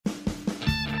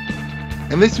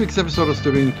In this week's episode of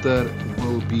Studio Inter,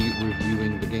 we'll be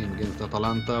reviewing the game against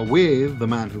Atalanta with the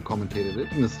man who commentated it,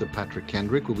 Mr. Patrick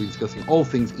Kendrick. We'll be discussing all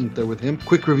things Inter with him.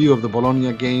 Quick review of the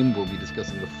Bologna game. We'll be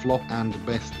discussing the flop and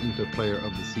best Inter player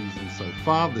of the season so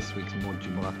far. This week's Monchi,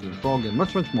 Moratti and Frog, and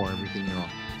much, much more. Everything here on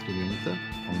Studio Inter,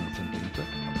 on Sempre Inter.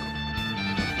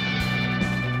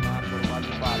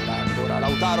 Ancora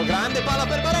Lautaro, grande palla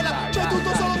per Barella, c'è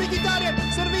tutto solo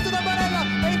Mkhitaryan, servito da Barella,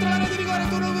 entro l'area di rigore,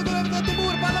 turno per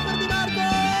Timur, palla per Di Marco,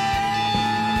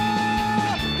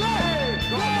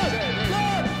 gol,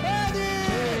 Edi,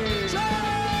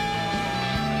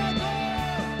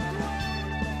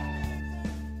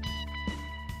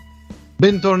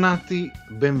 Bentornati,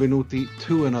 benvenuti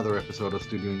to another episode of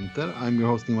Studio Inter. I'm your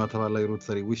host Nima Tavalla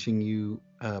Ruzzari, wishing you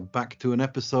back to an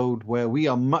episode where we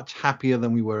are much happier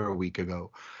than we were a week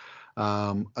ago.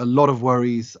 A lot of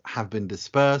worries have been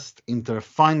dispersed. Inter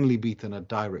finally beaten a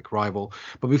direct rival.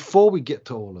 But before we get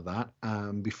to all of that,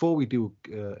 before we do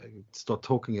start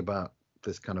talking about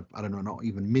this kind of, I don't know, not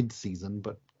even mid-season,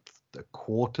 but a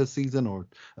quarter season or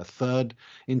a third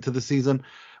into the season,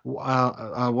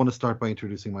 I want to start by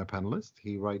introducing my panelist.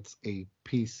 He writes a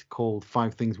piece called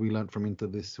 5 Things We Learned from Inter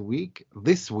This Week.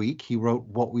 This week, he wrote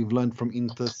what we've learned from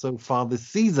Inter so far this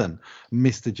season,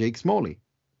 Mr. Jake Smalley.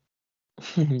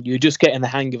 You're just getting the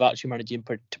hang of actually managing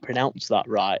to pronounce that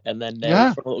right, and then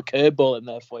put a little curveball in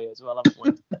there for you as well, haven't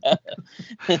we?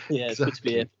 Yeah, it's good to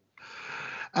be here.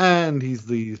 And he's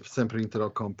the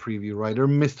SempreInter.com preview writer,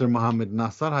 Mr. Mohammed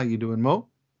Nassar. How you doing, Mo?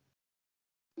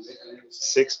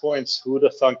 6 points. Who'd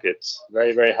have thunk it?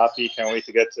 Very, very happy. Can't wait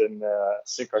to get and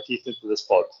sink our teeth into this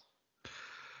pod.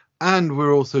 And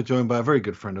we're also joined by a very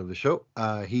good friend of the show.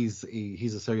 He's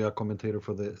a Serie A commentator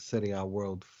for the Serie A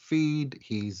World feed.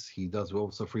 He does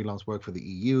also freelance work for the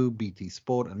EU, BT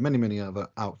Sport, and many other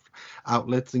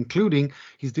outlets, including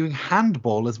he's doing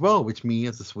handball as well, which me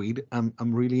as a Swede, I'm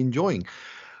really enjoying.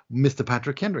 Mr.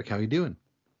 Patrick Kendrick, how are you doing?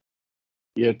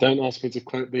 Yeah, don't ask me to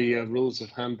quote the rules of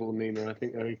handball, Nina. I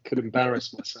think I could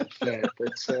embarrass myself there.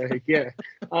 But yeah,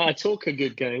 I talk a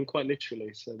good game, quite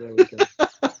literally. So there we go.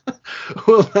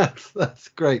 Well, that's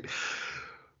great.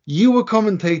 You were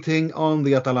commentating on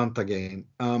the Atalanta game,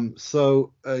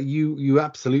 so you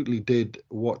absolutely did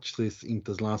watch this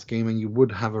Inter's last game, and you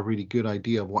would have a really good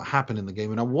idea of what happened in the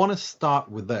game. And I want to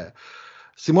start with there.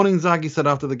 Simone Inzaghi said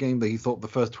after the game that he thought the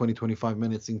first 20-25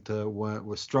 minutes Inter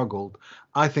were struggled.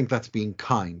 I think that's being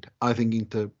kind. I think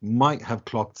Inter might have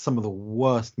clocked some of the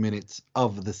worst minutes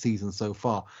of the season so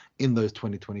far in those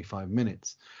 20-25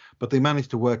 minutes. But they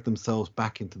managed to work themselves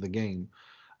back into the game,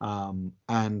 and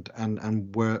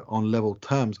were on level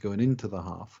terms going into the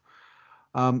half.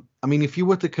 I mean, if you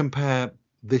were to compare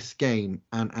this game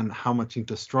and how much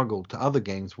Inter struggled to other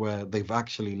games where they've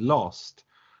actually lost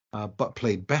but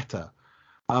played better,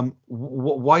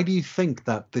 why do you think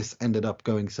that this ended up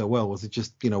going so well? Was it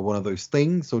just one of those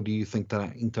things, or do you think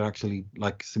that Inter actually,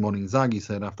 like Simone Inzaghi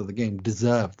said after the game,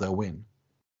 deserved their win?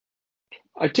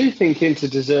 I do think Inter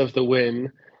deserved the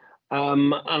win.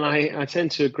 And I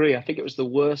tend to agree. I think it was the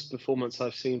worst performance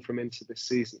I've seen from Inter this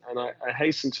season. And I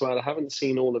hasten to add, I haven't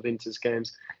seen all of Inter's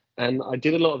games. And I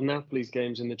did a lot of Napoli's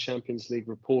games in the Champions League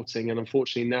reporting. And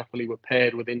unfortunately, Napoli were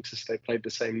paired with Inter, so they played the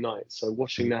same night. So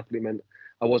watching Napoli meant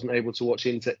I wasn't able to watch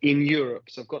Inter in Europe.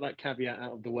 So I've got that caveat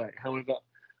out of the way. However,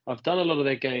 I've done a lot of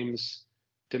their games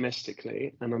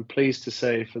domestically. And I'm pleased to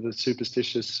say, for the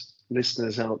superstitious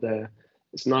listeners out there,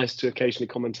 it's nice to occasionally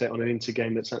commentate on an Inter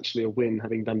game that's actually a win,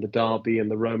 having done the Derby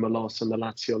and the Roma loss and the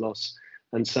Lazio loss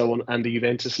and so on, and the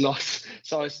Juventus loss.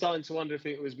 So I was starting to wonder if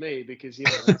it was me, because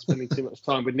I'm spending too much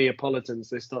time with Neapolitans.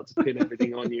 They start to pin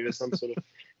everything on you as some sort of,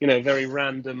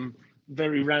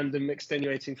 very random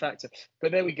extenuating factor.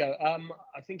 But there we go.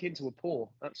 I think Inter were poor.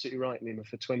 Absolutely right, Nima,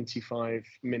 for 25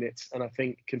 minutes. And I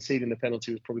think conceding the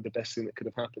penalty was probably the best thing that could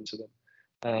have happened to them.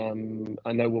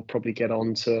 I know we'll probably get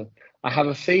on to. I have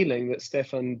a feeling that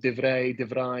Stefan De Vrij,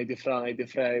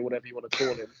 whatever you want to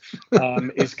call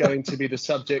him, is going to be the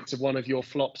subject of one of your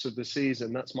flops of the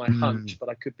season. That's my hunch, but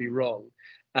I could be wrong.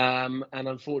 And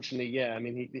unfortunately,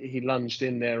 he lunged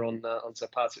in there on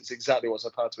Zapata. It's exactly what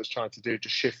Zapata was trying to do: to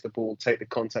shift the ball, take the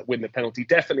contact, win the penalty.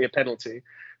 Definitely a penalty,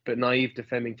 but naive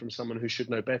defending from someone who should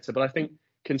know better. But I think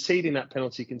conceding that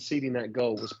penalty, conceding that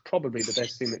goal was probably the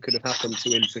best thing that could have happened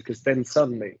to Inter, because then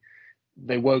suddenly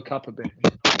they woke up a bit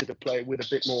to play with a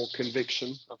bit more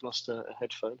conviction. I've lost a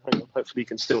headphone. Hang on, hopefully you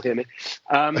can still hear me.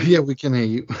 Yeah, we can hear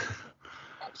you.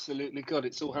 Absolutely. God,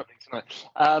 it's all happening tonight.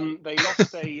 They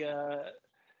lost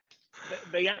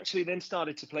they actually then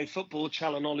started to play football.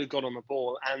 Çalhanoğlu got on the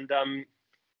ball, and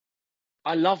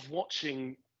I love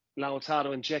watching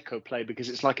Lautaro and Dzeko play, because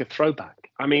it's like a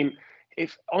throwback. I mean,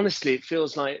 honestly, it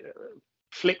feels like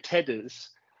flicked headers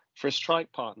for a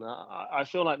strike partner. I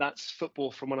feel like that's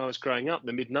football from when I was growing up,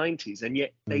 the mid-90s, and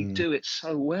yet they do it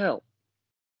so well.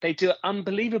 They do it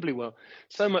unbelievably well.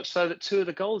 So much so that 2 of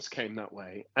the goals came that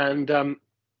way. And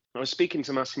I was speaking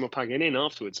to Massimo Paganini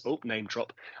afterwards. Oh, name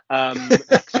drop.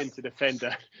 Ex-Inter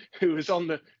defender who was on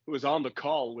the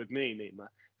call with me, Nima,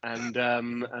 and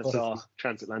as our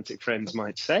transatlantic friends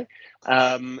might say,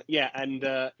 in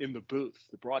the booth,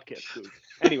 the broadcast booth.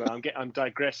 Anyway, I'm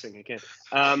digressing again.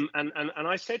 And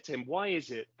I said to him, why is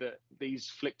it that these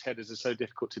flicked headers are so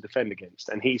difficult to defend against?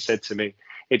 And he said to me,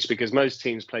 it's because most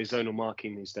teams play zonal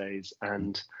marking these days,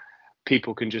 and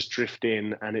people can just drift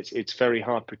in, and it's very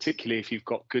hard, particularly if you've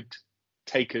got good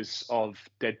takers of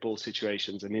dead ball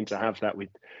situations. And to have that with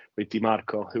Di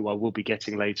Marco, who I will be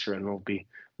getting later, and will be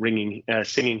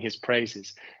singing his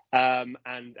praises, and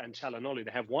Çalhanoğlu,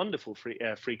 they have wonderful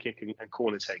free kick and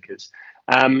corner takers.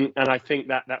 And I think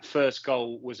that first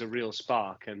goal was a real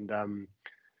spark. And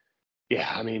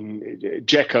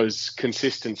Dzeko's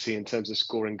consistency in terms of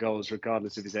scoring goals,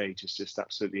 regardless of his age, is just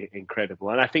absolutely incredible.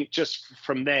 And I think just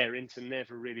from there, Inter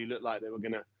never really looked like they were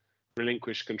going to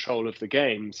relinquish control of the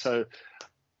game. So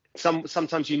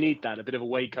sometimes you need that, a bit of a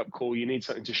wake-up call. You need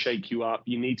something to shake you up.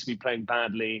 You need to be playing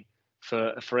badly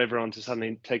for everyone to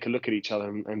suddenly take a look at each other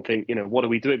and think, what are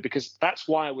we doing? Because that's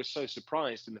why I was so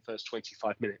surprised in the first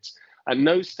 25 minutes. At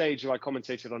no stage have I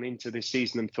commentated on Inter this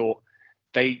season and thought,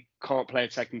 they can't play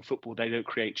attacking football, they don't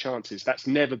create chances. That's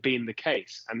never been the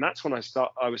case. And that's when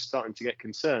I was starting to get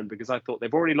concerned, because I thought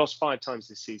they've already lost 5 times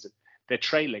this season. They're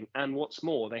trailing. And what's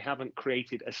more, they haven't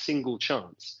created a single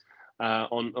chance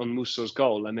on Musso's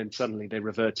goal. And then suddenly they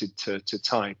reverted to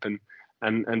type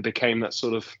and became that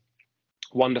sort of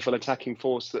wonderful attacking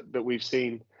force that we've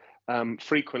seen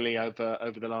frequently over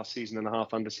the last season and a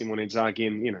half under Simone Inzaghi.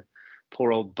 And,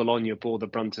 poor old Bologna bore the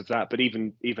brunt of that, but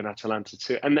even Atalanta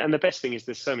too. And the best thing is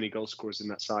there's so many goal scorers in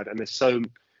that side, and there's so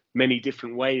many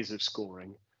different ways of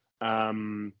scoring.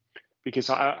 Because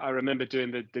I remember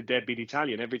doing the Derby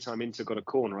d'Italia, every time Inter got a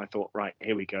corner, I thought, right,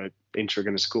 here we go, Inter are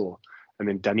going to score. And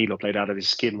then Danilo played out of his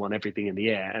skin, won everything in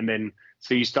the air. And then,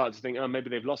 so you start to think, oh, maybe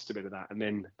they've lost a bit of that. And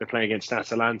then they're playing against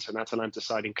Atalanta, and Atalanta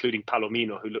side, including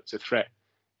Palomino, who looked a threat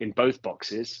in both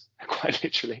boxes, quite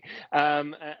literally.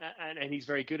 And he's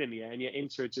very good in the air. And yet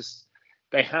Inter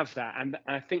they have that. And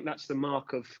I think that's the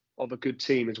mark of a good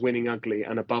team, is winning ugly.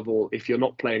 And above all, if you're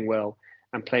not playing well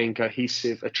and playing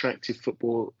cohesive, attractive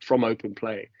football from open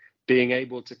play, being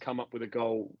able to come up with a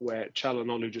goal where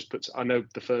Çalhanoğlu just puts, I know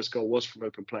the first goal was from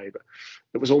open play, but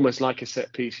it was almost like a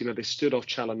set piece. They stood off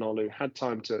Çalhanoğlu, had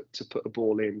time to put a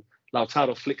ball in.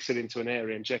 Lautaro flicks it into an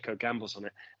area and Dzeko gambles on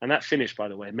it. And that finish, by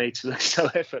the way, made to look so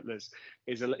effortless,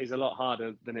 is a lot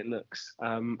harder than it looks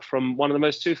from one of the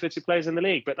most two-footed players in the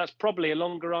league. But that's probably a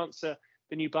longer answer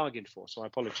than you bargained for, so I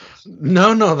apologise.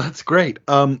 No, that's great.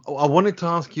 I wanted to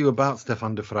ask you about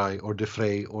Stefan de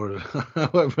Vrij, or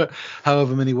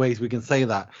however many ways we can say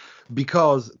that,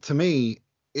 because to me,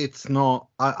 it's not,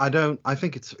 I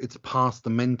think it's past the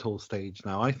mental stage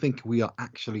now. I think we are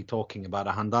actually talking about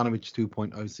a Handanovic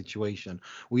 2.0 situation.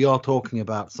 We are talking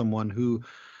about someone who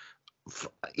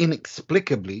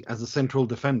inexplicably, as a central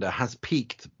defender, has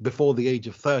peaked before the age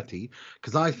of 30,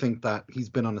 because I think that he's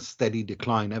been on a steady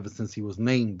decline ever since he was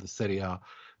named the Serie A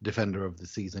defender of the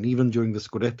season. Even during the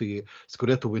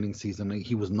Scudetto winning season,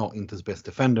 he was not Inter's best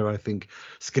defender. I think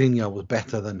Skriniar was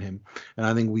better than him, and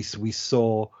I think we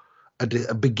saw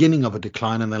a beginning of a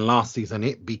decline, and then last season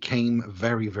it became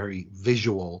very, very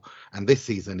visual, and this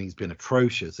season he's been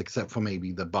atrocious, except for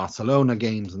maybe the Barcelona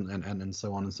games and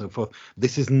so on and so forth.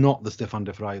 This is not the Stefan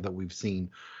de Vrij that we've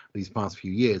seen these past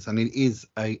few years, and it is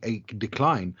a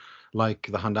decline like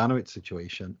the Handanovic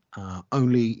situation,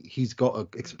 only he's got an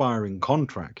expiring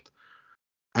contract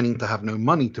and Inter have no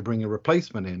money to bring a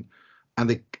replacement in.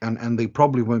 And they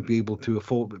probably won't be able to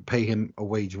afford to pay him a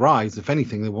wage rise. If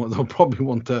anything, they'll probably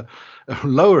want to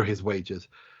lower his wages.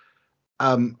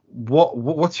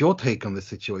 What's your take on this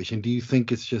situation? Do you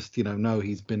think it's just, no,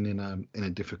 he's been in a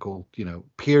difficult,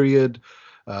 period,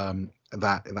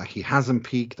 that he hasn't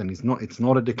peaked, and it's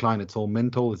not a decline, it's all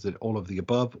mental? Is it all of the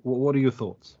above? What are your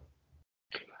thoughts?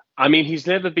 I mean, he's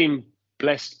never been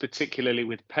blessed particularly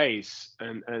with pace,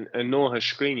 and nor has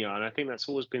Skriniar, and I think that's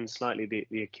always been slightly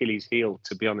the Achilles heel,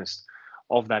 to be honest,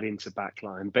 of that Inter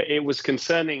backline. But it was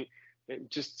concerning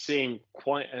just seeing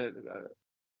quite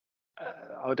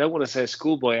I don't want to say a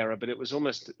schoolboy error, but it was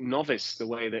almost novice the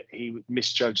way that he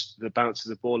misjudged the bounce of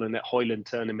the ball and let Højlund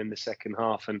turn him in the second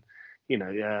half. And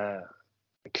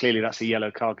clearly that's a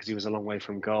yellow card because he was a long way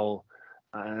from goal.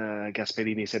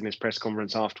 Gasperini said in his press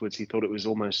conference afterwards he thought it was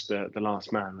almost the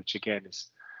last man, which again is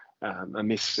a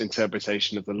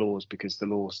misinterpretation of the laws, because the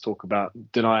laws talk about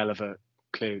denial of a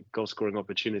clear goal scoring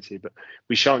opportunity, but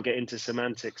we shan't get into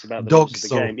semantics about the laws of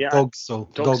the game.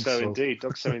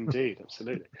 Dogso indeed,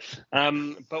 absolutely.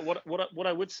 But what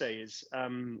I would say is,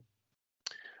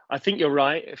 I think you're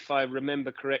right. If I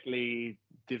remember correctly,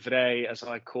 De Vrij, as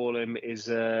I call him, is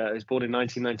born in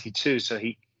 1992, so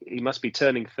he must be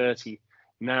turning 30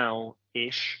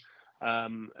 now-ish. I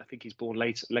think he's born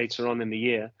later on in the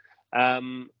year.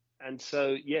 And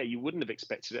so, yeah, you wouldn't have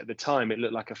expected it at the time. It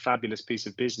looked like a fabulous piece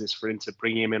of business for Inter,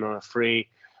 bringing him in on a free.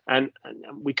 And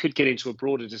we could get into a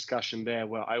broader discussion there,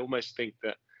 where I almost think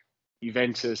that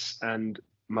Juventus and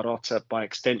Marotta, by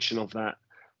extension of that,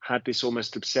 had this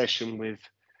almost obsession with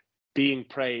being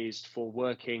praised for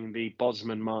working the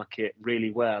Bosman market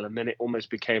really well. And then it almost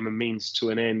became a means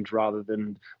to an end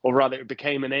it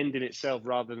became an end in itself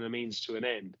rather than a means to an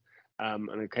end.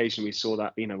 And occasionally we saw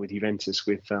that, with Juventus,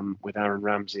 with Aaron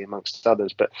Ramsey, amongst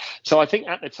others. But so I think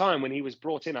at the time when he was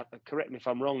brought in, correct me if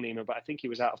I'm wrong, Nino, but I think he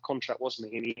was out of contract,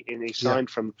 wasn't he? And he signed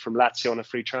from Lazio on a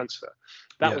free transfer.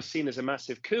 That was seen as a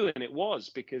massive coup, and it was,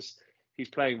 because he's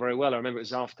playing very well. I remember it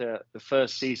was after the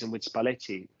first season with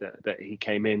Spalletti that he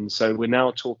came in. So we're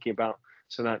now talking about,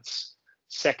 so that's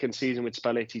second season with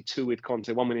Spalletti, 2 with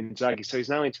Conte, 1 with Inzaghi. So he's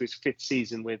now into his 5th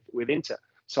season with Inter.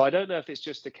 So I don't know if it's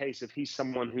just a case of he's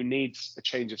someone who needs a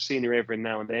change of scenery every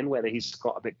now and then, whether he's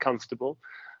got a bit comfortable,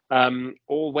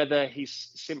 or whether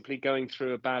he's simply going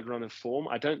through a bad run of form.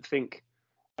 I don't think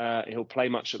he'll play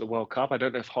much at the World Cup. I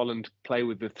don't know if Holland play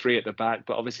with the 3 at the back,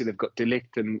 but obviously they've got De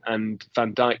Ligt and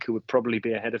Van Dijk, who would probably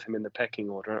be ahead of him in the pecking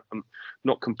order. I'm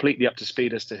not completely up to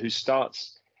speed as to who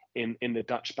starts in the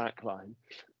Dutch back line.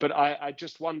 But I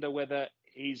just wonder whether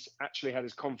he's actually had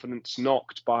his confidence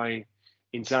knocked by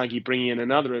Inzaghi bringing in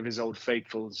another of his old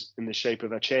faithfuls in the shape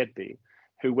of Acerbi,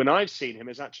 who, when I've seen him,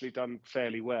 has actually done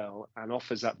fairly well and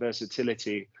offers that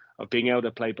versatility of being able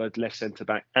to play both left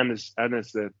centre-back and as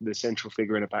the central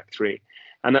figure in a back 3.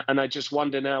 And I just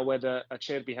wonder now whether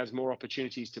Acerbi has more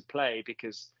opportunities to play,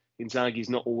 because Inzaghi's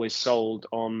not always sold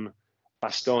on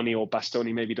Bastoni, or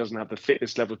Bastoni maybe doesn't have the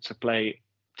fitness level to play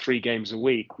 3 games a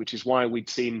week, which is why we'd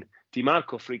seen Di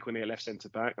Marco frequently at left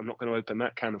centre-back. I'm not going to open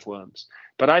that can of worms.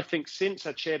 But I think since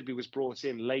Acerbi was brought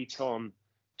in late on,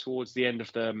 towards the end of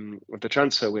the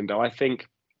transfer window, I think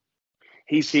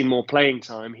he's seen more playing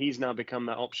time. He's now become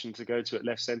that option to go to at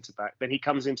left centre-back. Then he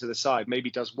comes into the side, maybe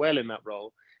does well in that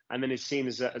role, and then is seen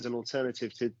as an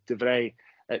alternative to De Vrij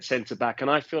at centre-back.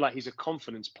 And I feel like he's a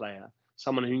confidence player,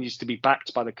 someone who needs to be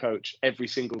backed by the coach every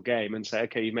single game and say,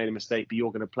 okay, you made a mistake, but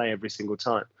you're going to play every single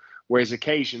time. Whereas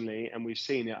occasionally, and we've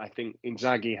seen it, I think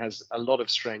Inzaghi has a lot of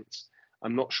strengths.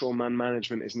 I'm not sure man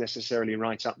management is necessarily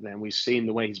right up there. And we've seen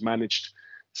the way he's managed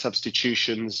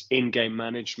substitutions, in-game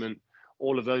management,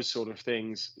 all of those sort of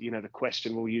things. The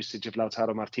questionable usage of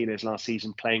Lautaro Martinez last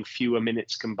season, playing fewer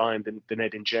minutes combined than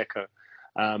Edin Dzeko,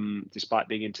 despite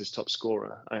being Inter's top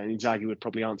scorer. And Inzaghi would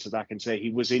probably answer back and say he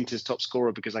was Inter's top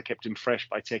scorer because I kept him fresh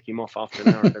by taking him off after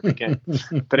an hour of every game.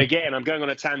 But again, I'm going on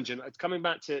a tangent. Coming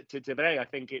back to De Vrij, I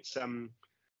think it's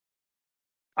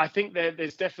I think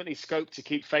there's definitely scope to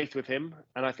keep faith with him,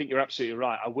 and I think you're absolutely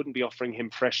right. I wouldn't be offering him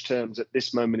fresh terms at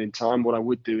this moment in time. What I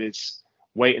would do is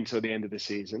wait until the end of the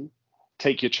season,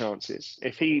 take your chances.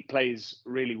 If he plays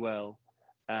really well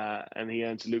and he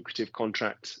earns a lucrative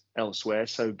contract elsewhere,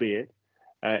 so be it.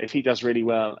 If he does really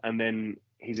well and then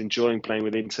he's enjoying playing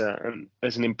with Inter and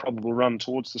there's an improbable run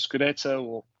towards the Scudetto,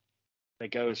 or they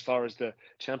go as far as the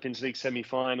Champions League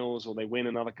semi-finals, or they win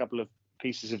another couple of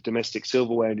pieces of domestic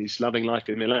silverware and he's loving life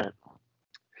in Milan,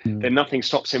 then nothing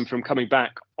stops him from coming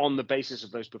back on the basis of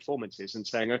those performances and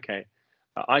saying, okay,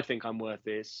 I think I'm worth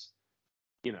this.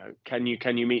 Can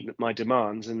you meet my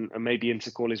demands? And maybe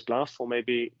Inter call his bluff, or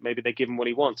maybe they give him what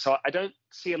he wants. So I don't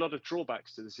see a lot of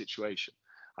drawbacks to the situation.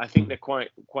 I think they're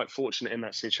quite fortunate in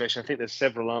that situation. I think there's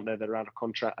several, aren't there, that are out of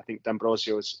contract. I think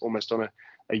D'Ambrosio is almost on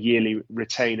a yearly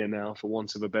retainer now, for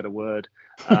want of a better word.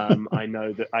 I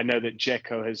know that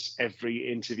Dzeko has, every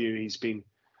interview he's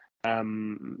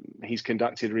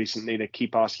conducted recently, they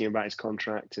keep asking him about his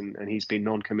contract, and he's been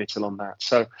non-committal on that.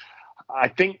 So I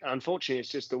think, unfortunately, it's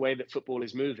just the way that football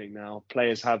is moving now.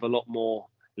 Players have a lot more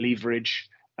leverage,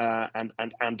 and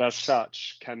as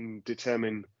such can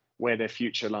determine where their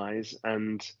future lies,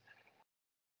 and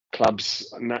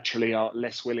clubs naturally are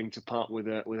less willing to part with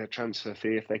a transfer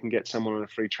fee if they can get someone on a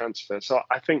free transfer. So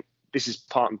I think this is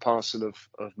part and parcel of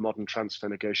modern transfer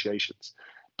negotiations.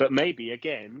 But maybe,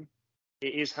 again,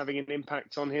 it is having an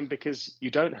impact on him, because you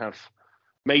don't have,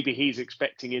 maybe he's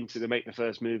expecting Inter to make the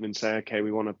first move and say, okay,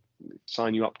 we want to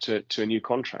sign you up to a new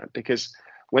contract, because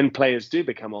when players do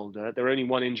become older, they're only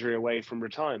one injury away from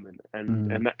retirement,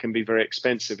 and that can be very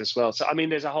expensive as well. So, I mean,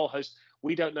 there's a whole host.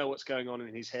 We don't know what's going on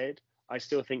in his head. I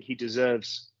still think he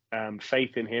deserves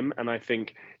faith in him, and I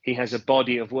think he has a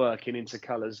body of work in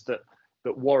Intercolours that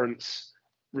warrants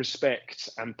respect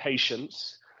and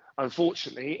patience.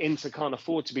 Unfortunately, Inter can't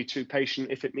afford to be too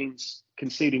patient if it means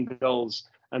conceding goals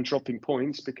and dropping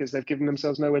points, because they've given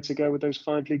themselves nowhere to go with those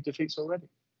 5 league defeats already.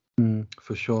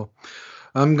 For sure.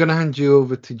 I'm going to hand you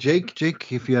over to Jake.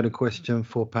 Jake, if you had a question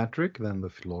for Patrick, then the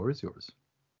floor is yours.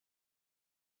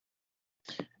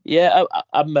 Yeah,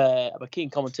 I'm a keen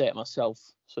commentator myself,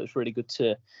 so it's really good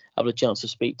to have a chance to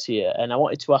speak to you. And I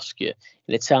wanted to ask you, in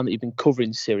the time that you've been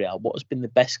covering Serie A, what has been the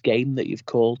best game that you've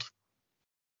called?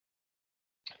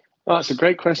 Oh, that's a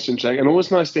great question, Jake. And always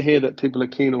nice to hear that people are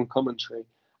keen on commentary.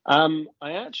 I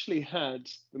actually had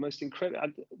the most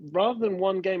incredible, rather than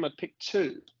one game, I'd picked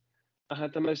 2. I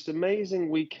had the most amazing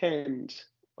weekend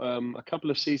a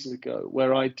couple of seasons ago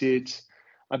where I did,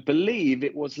 I believe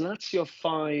it was Lazio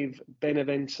 5,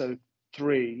 Benevento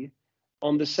 3,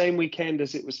 on the same weekend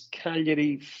as it was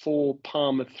Cagliari 4,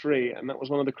 Parma 3. And that was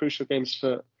one of the crucial games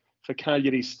for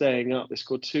Cagliari staying up. They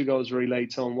scored 2 goals very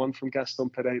late on, one from Gaston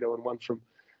Pereiro and one from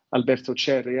Alberto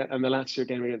Cerri. And the Lazio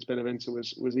game against Benevento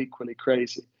was equally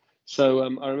crazy. So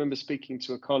I remember speaking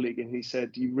to a colleague, and he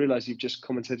said, "You realise you've just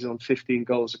commentated on 15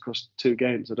 goals across 2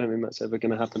 games. I don't think that's ever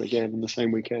going to happen again in the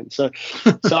same weekend." So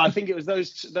I think it was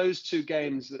those 2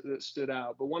 games that stood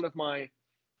out. But one of my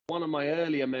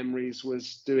earlier memories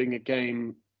was doing a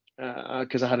game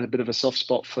because I had a bit of a soft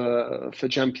spot for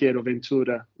Gianpiero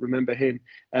Ventura. Remember him,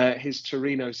 his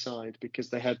Torino side, because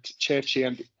they had Cerci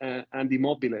and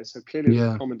Immobile. So clearly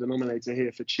there's a common denominator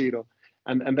here for Ciro.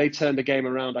 And they turned the game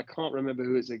around. I can't remember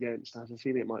who it's against. I have a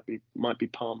feeling it might be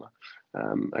Parma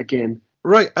again.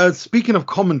 Right. Speaking of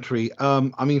commentary,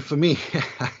 I mean, for me,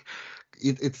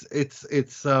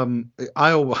 it's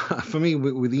Iowa. For me,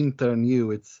 with Inter and you,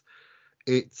 it's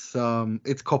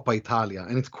Coppa Italia,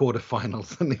 and it's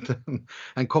quarterfinals,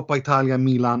 and Coppa Italia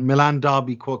Milan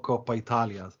derby, Coppa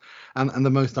Italia, and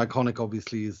the most iconic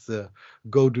obviously is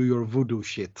go do your voodoo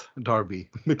shit derby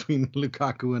between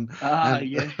Lukaku and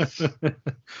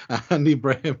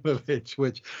Ibrahimovic,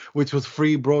 which was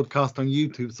free broadcast on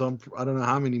YouTube. So I don't know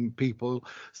how many people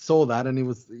saw that, and it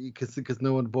was because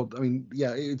no one bought. I mean,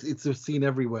 yeah, it's seen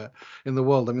everywhere in the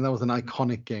world. I mean, that was an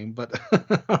iconic game, but.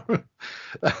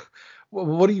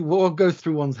 What goes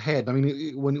through one's head? I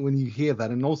mean, when you hear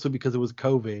that, and also because it was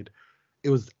COVID, it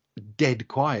was dead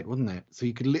quiet, wasn't it? So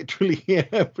you could literally hear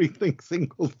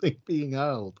single thing being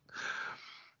hurled.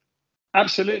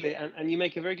 Absolutely, and you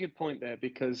make a very good point there,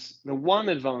 because the one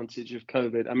advantage of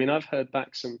COVID, I mean, I've heard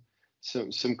back some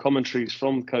commentaries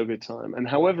from COVID time, and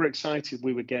however excited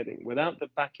we were getting, without the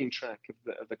backing track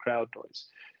of the crowd noise,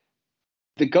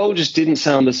 the goal just didn't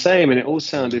sound the same, and it all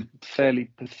sounded fairly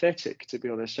pathetic, to be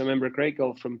honest. I remember a great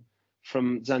goal from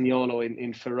Zaniolo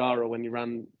in Ferrara when he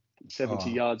ran 70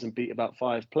 yards and beat about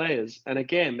 5 players. And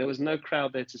again, there was no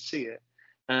crowd there to see it,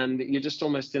 and you're just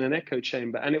almost in an echo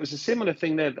chamber. And it was a similar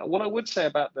thing there. What I would say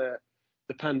about the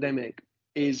pandemic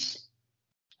is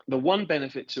the one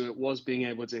benefit to it was being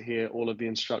able to hear all of the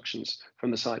instructions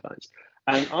from the sidelines.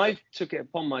 And I took it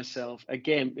upon myself,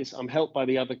 again, I'm helped by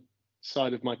the other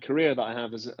side of my career that I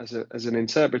have as an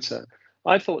interpreter.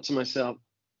 I thought to myself,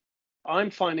 I'm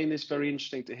finding this very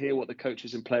interesting to hear what the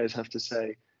coaches and players have to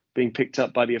say, being picked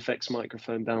up by the effects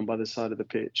microphone down by the side of the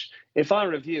pitch. If I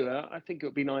were a viewer, I think it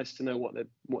would be nice to know what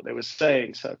they were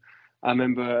saying. So I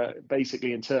remember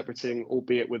basically interpreting,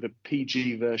 albeit with a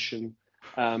PG version,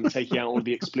 taking out all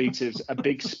the expletives, a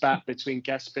big spat between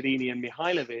Gasperini and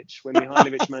Mihajlovic when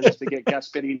Mihajlovic managed to get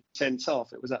Gasperini sent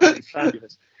off. It was absolutely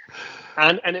fabulous.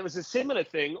 And it was a similar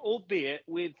thing, albeit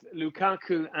with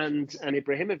Lukaku and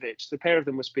Ibrahimovic. The pair of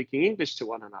them were speaking English to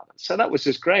one another. So that was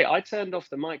just great. I turned off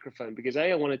the microphone because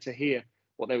I wanted to hear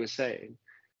what they were saying.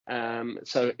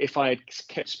 So if I had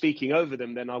kept speaking over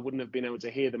them, then I wouldn't have been able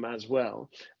to hear them as well.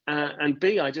 And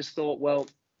B, I just thought, well,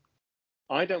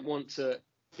 I don't want to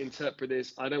interpret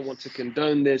this. I don't want to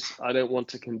condone this. I don't want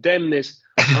to condemn this.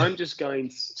 I'm just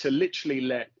going to literally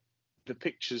let the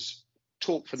pictures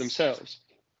talk for themselves.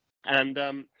 And,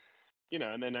 and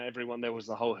then there was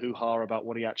the whole hoo-ha about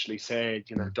what he actually said,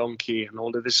 donkey and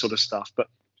all of this sort of stuff. But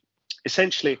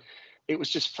essentially, it was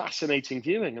just fascinating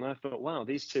viewing. And I thought, wow,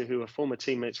 these two who are former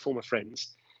teammates, former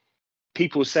friends,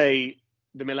 people say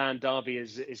the Milan derby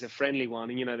is a friendly one.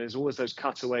 And, there's always those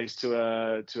cutaways to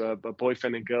a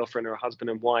boyfriend and girlfriend or a husband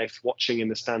and wife watching in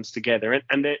the stands together.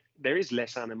 And there is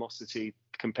less animosity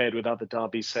compared with other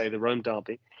derbies, say the Rome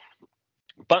derby.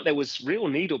 But there was real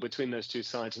needle between those two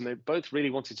sides, and they both really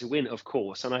wanted to win, of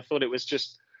course. And I thought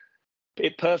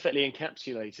it perfectly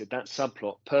encapsulated that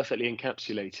subplot, perfectly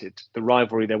encapsulated the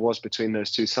rivalry there was between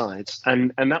those two sides.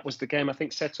 And that was the game, I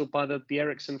think, settled by the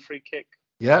Eriksen free kick.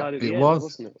 Yeah, it was.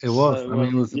 Wasn't it? It was. So, I mean,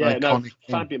 it was an iconic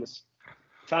game.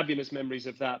 Fabulous memories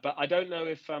of that. But I don't know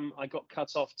if I got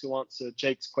cut off to answer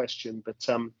Jake's question, but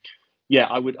yeah,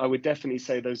 I would definitely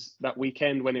say that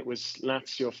weekend when it was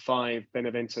Lazio 5,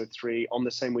 Benevento 3, on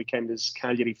the same weekend as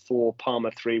Cagliari 4,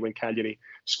 Parma 3, when Cagliari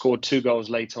scored 2 goals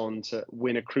late on to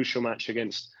win a crucial match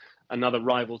against another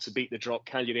rival to beat the drop.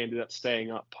 Cagliari ended up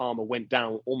staying up. Parma went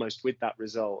down almost with that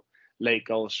result. Late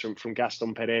goals from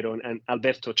Gaston Pereiro and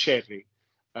Alberto Cerri,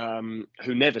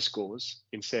 who never scores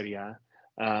in Serie A.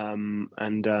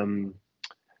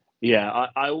 Yeah,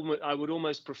 I would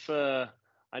almost prefer.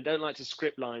 I don't like to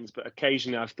script lines, but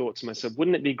occasionally I've thought to myself,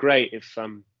 wouldn't it be great if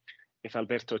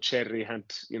Alberto Cerri had,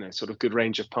 sort of good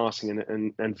range of passing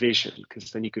and vision,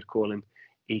 because then you could call him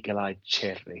Eagle-Eyed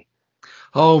Cerri.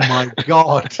 Oh my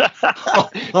God! Oh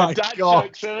my Dad God!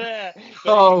 Jokes are there.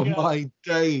 Oh my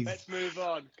days! Let's move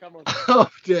on. Come on. Oh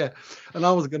dear! And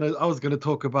I was gonna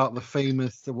talk about the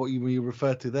famous when you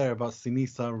referred to there about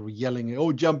Sinisa yelling,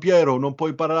 "Oh Giampiero, non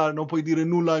puoi parlare, non puoi dire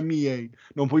nulla ai miei,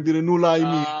 non puoi dire nulla ai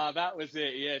miei." Ah, that was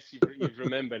it. Yes, you've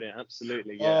remembered it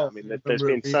absolutely. Yeah, Oh, I mean, there's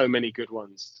been so many good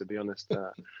ones, to be honest,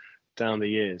 down the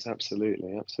years.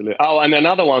 Absolutely. Oh, and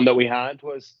another one that we had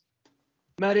was.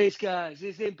 Maresca,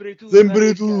 sei sempre tu.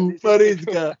 Sempre tu,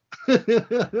 Maresca.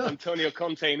 Antonio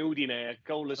Conte in Udine, a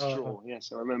goalless draw.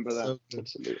 Yes, I remember that. So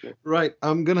absolutely. Right,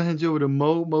 I'm going to hand you over to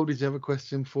Mo. Mo, did you have a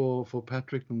question for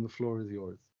Patrick? And the floor is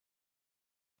yours.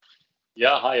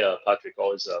 Yeah, hi, Patrick.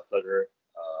 Always a pleasure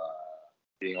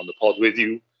being on the pod with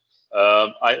you.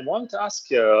 I wanted to ask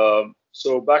you,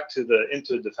 so back to the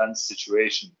inter-defense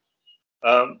situation.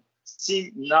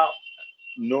 Seeing now,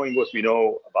 knowing what we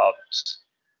know about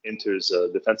Inter's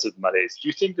defensive malaise, do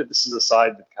you think that this is a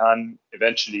side that can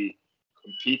eventually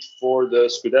compete for the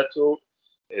Scudetto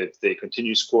if they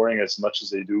continue scoring as much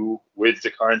as they do with the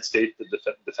current state that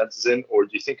the defense is in, or do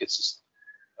you think it's just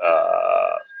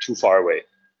too far away?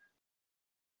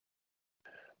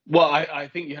 Well, I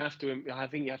think you have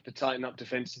to tighten up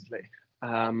defensively.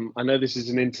 I know this is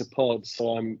an Interpod,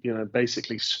 so I'm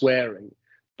basically swearing,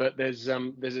 but there's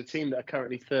a team that are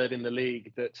currently third in the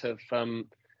league that have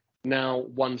now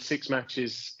won 6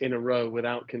 matches in a row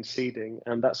without conceding,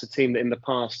 and that's a team that in the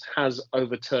past has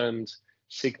overturned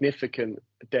significant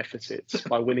deficits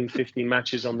by winning 15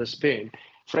 matches on the spin.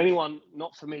 For anyone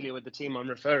not familiar with the team I'm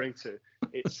referring to,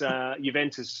 it's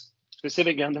Juventus,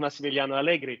 specifically under Massimiliano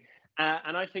Allegri,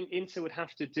 and I think Inter would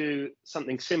have to do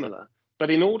something similar. But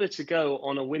in order to go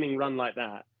on a winning run like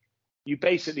that, you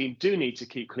basically do need to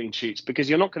keep clean sheets, because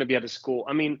you're not going to be able to score.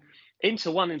 I mean,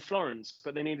 Inter won in Florence,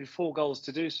 but they needed 4 goals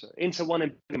to do so. Inter won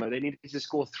in Bergamo, they needed to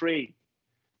score 3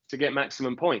 to get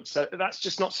maximum points. So that's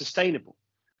just not sustainable.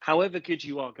 However good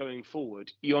you are going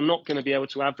forward, you're not going to be able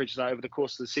to average that over the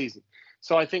course of the season.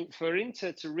 So I think for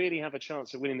Inter to really have a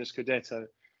chance of winning the Scudetto,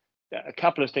 a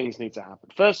couple of things need to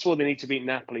happen. First of all, they need to beat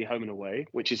Napoli home and away,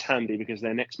 which is handy because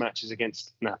their next match is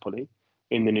against Napoli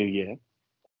in the new year.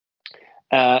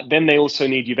 Then they also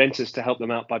need Juventus to help them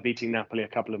out by beating Napoli a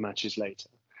couple of matches later.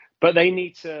 But they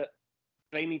need to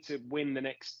win the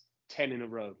next 10 in a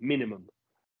row, minimum.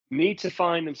 Need to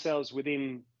find themselves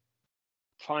within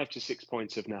 5 to 6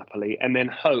 points of Napoli, and then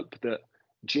hope that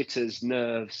jitters,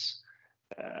 nerves,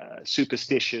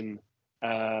 superstition,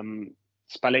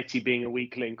 Spalletti being a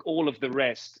weak link, all of the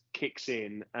rest kicks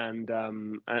in and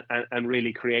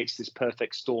really creates this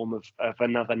perfect storm of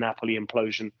another Napoli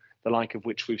implosion, the like of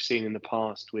which we've seen in the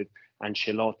past with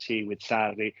Ancelotti, with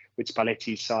Sarri, with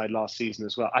Spalletti's side last season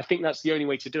as well. I think that's the only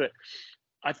way to do it.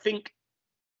 I think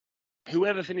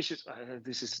whoever finishes,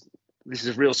 this is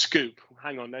a real scoop.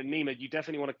 Hang on, Nima, you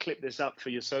definitely want to clip this up for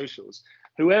your socials.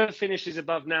 Whoever finishes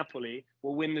above Napoli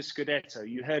will win the Scudetto.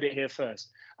 You heard it here first.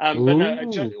 But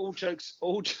no,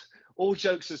 all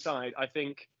jokes aside, I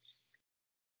think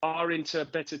are Inter a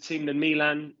better team than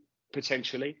Milan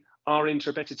potentially? Are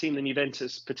Inter a better team than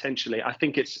Juventus potentially? I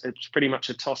think it's pretty much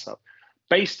a toss-up.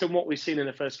 Based on what we've seen in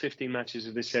the first 15 matches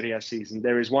of this Serie A season,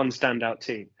 there is one standout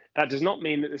team. That does not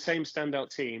mean that the same standout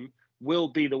team will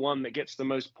be the one that gets the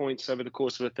most points over the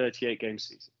course of a 38-game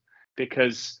season,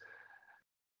 because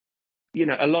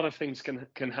a lot of things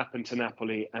can happen to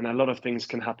Napoli, and a lot of things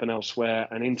can happen elsewhere,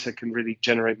 and Inter can really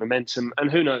generate momentum. And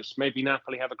who knows, maybe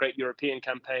Napoli have a great European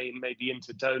campaign, maybe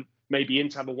Inter don't, maybe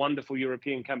Inter have a wonderful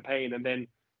European campaign, and then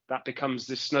that becomes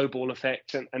this snowball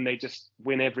effect, and they just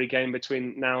win every game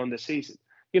between now and the season.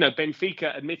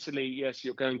 Benfica, admittedly, yes,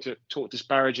 you're going to talk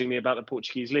disparagingly about the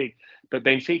Portuguese league, but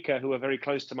Benfica, who are very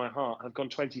close to my heart, have gone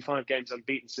 25 games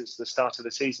unbeaten since the start of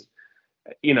the season.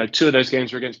 2 of those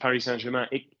games were against Paris Saint-Germain,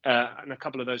 and a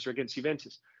couple of those were against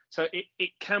Juventus. So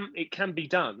it can be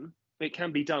done. It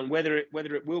can be done. Whether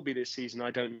it will be this season,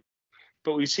 I don't know.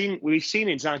 But we've seen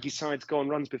Inzaghi's sides go on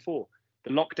runs before.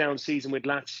 The lockdown season with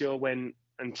Lazio,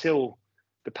 until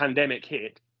the pandemic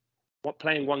hit,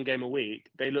 playing 1 game a week,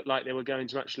 they looked like they were going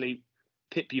to actually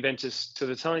pip Juventus to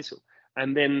the title.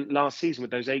 And then last season,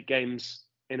 with those 8 games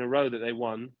in a row that they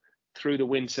won through the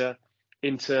winter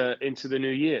into the new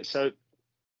year. So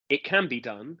it can be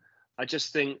done. I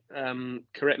just think,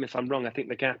 correct me if I'm wrong, I think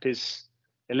the gap is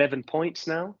 11 points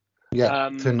now. Yeah,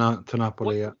 to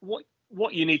Napoli. Yeah.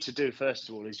 What you need to do, first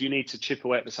of all, is you need to chip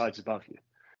away at the sides above you.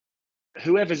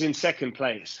 Whoever's in second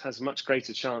place has a much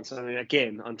greater chance. I mean,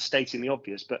 again, I'm stating the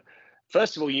obvious, but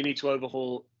first of all, you need to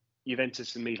overhaul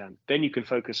Juventus and Milan. Then you can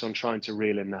focus on trying to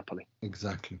reel in Napoli.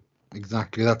 Exactly.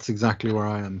 That's exactly where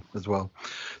I am as well.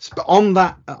 So on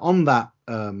that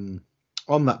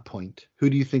point, who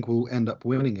do you think will end up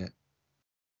winning it?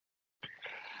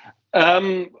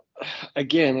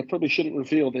 Again, I probably shouldn't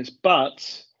reveal this,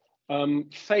 but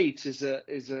fate is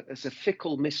a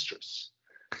fickle mistress.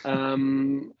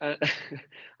 I'm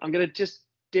going to just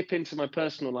dip into my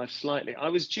personal life slightly. I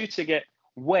was due to get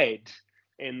wed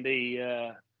in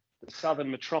the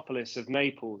southern metropolis of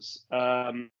Naples.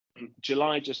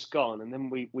 July just gone, and then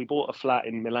we bought a flat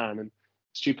in Milan and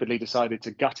stupidly decided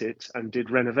to gut it and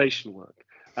did renovation work.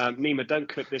 Nima, don't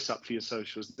clip this up for your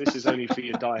socials. This is only for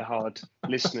your die-hard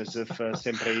listeners of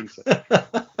Sempre Inter.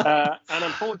 And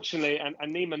unfortunately,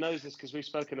 and Nima knows this because we've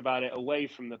spoken about it away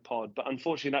from the pod, but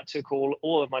unfortunately that took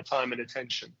all of my time and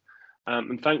attention,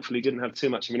 and thankfully didn't have too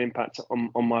much of an impact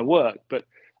on my work. But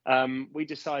we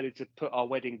decided to put our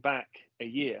wedding back a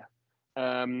year.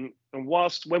 And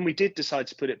when we did decide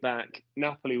to put it back,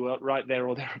 Napoli were right there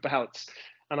or thereabouts.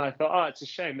 And I thought, it's a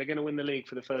shame. They're going to win the league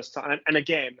for the first time. And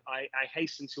again, I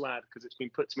hasten to add, because it's been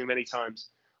put to me many times,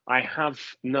 I have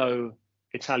no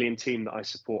Italian team that I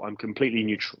support. I'm completely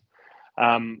neutral.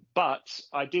 But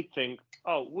I did think,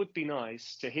 it would be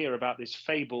nice to hear about this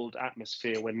fabled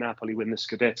atmosphere when Napoli win the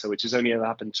Scudetto, which has only ever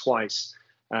happened twice,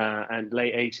 and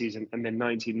late 80s and then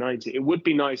 1990. It would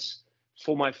be nice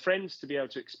for my friends to be able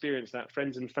to experience that,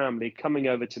 friends and family coming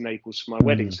over to Naples for my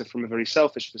wedding. So from a very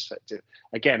selfish perspective,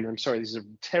 again, I'm sorry, this is a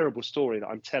terrible story that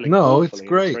I'm telling. No, it's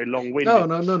great. It's very long-winded.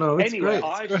 No. It's anyway,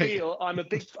 great. It's feel I'm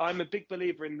a big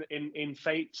believer in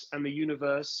fate and the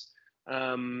universe.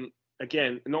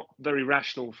 Again, not very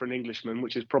rational for an Englishman,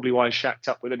 which is probably why I shacked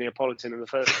up with a Neapolitan in the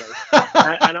first place.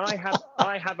 and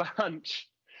I have a hunch.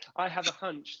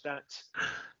 That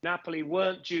Napoli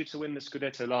weren't due to win the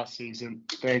Scudetto last season.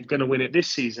 They're going to win it this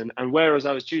season. And whereas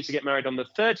I was due to get married on the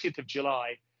 30th of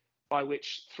July, by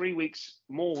which 3 weeks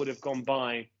more would have gone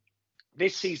by,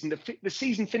 this season, the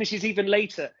season finishes even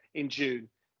later in June.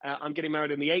 I'm getting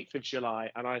married on the 8th of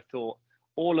July. And I thought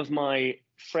all of my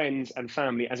friends and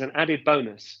family, as an added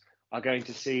bonus, are going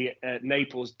to see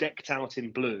Naples decked out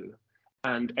in blue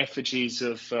and effigies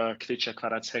of Kvicha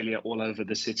Kvaratskhelia all over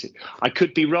the city. I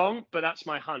could be wrong, but that's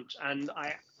my hunch. And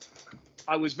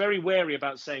I was very wary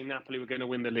about saying Napoli were going to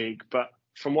win the league, but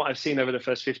from what I've seen over the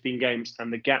first 15 games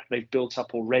and the gap they've built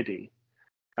up already,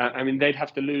 they'd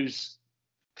have to lose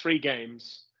 3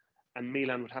 games and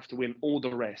Milan would have to win all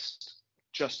the rest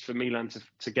just for Milan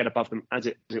to get above them as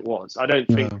it was. I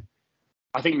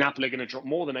think Napoli are going to drop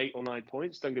more than 8 or 9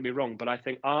 points, don't get me wrong, but I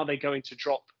think, are they going to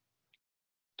drop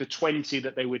the 20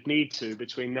 that they would need to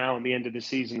between now and the end of the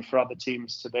season for other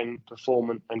teams to then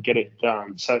perform and get it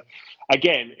done? So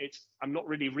again, I'm not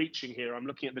really reaching here. I'm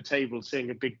looking at the table, seeing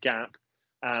a big gap.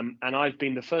 And I've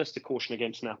been the first to caution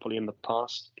against Napoli in the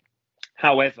past.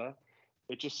 However,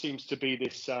 it just seems to be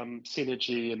this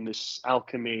synergy and this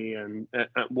alchemy and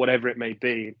whatever it may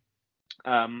be.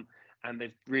 And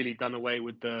they've really done away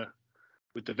with the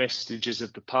vestiges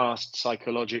of the past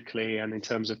psychologically and in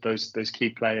terms of those key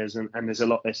players, and there's a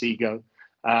lot less ego.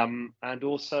 And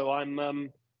also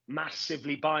I'm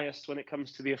massively biased when it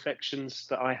comes to the affections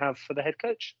that I have for the head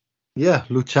coach. Yeah,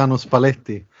 Luciano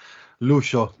Spalletti.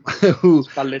 Lucio,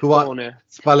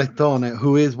 Spallettone,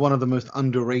 who is one of the most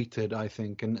underrated, I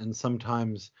think, and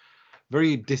sometimes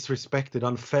very disrespected,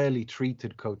 unfairly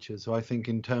treated coaches. So I think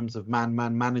in terms of man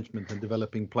management and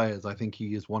developing players, I think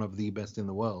he is one of the best in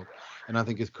the world. And I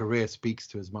think his career speaks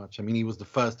to as much. I mean, he was the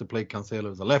first to play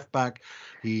Cancelo as a left back.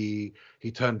 He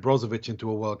turned Brozovic into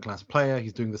a world-class player.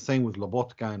 He's doing the same with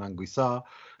Lobotka and Anguissa,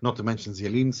 not to mention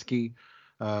Zielinski.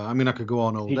 I mean, I could go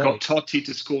on all He day. got Totti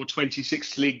to score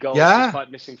 26 league goals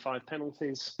despite missing 5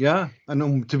 penalties. Yeah,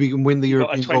 and to win the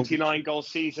European got a 29-goal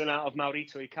season out of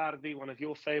Maurito Icardi, one of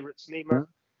your favourites, Nima.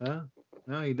 Yeah,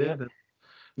 no, he did. Yeah.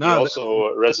 He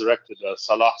also resurrected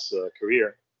Salah's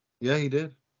career. Yeah, he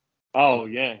did. Oh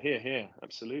yeah, here,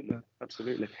 absolutely.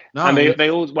 No, and they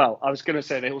all, well, I was going to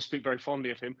say they all speak very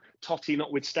fondly of him, Totti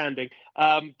notwithstanding.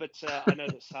 But I know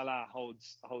that Salah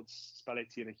holds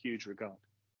Spalletti in a huge regard.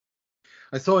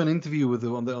 I saw an interview with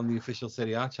on the official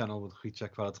Serie A channel with Khvicha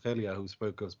Kvaratskhelia, who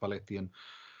spoke of Spalletti, and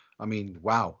I mean,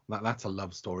 wow, that's a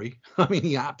love story. I mean,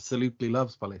 he absolutely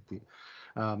loves Spalletti.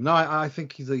 No, I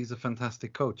think he's a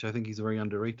fantastic coach. I think he's a very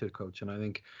underrated coach, and I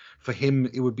think for him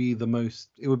it would be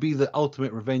the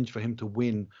ultimate revenge for him to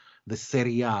win the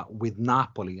Serie A with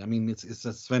Napoli. I mean, it's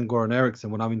Sven Goran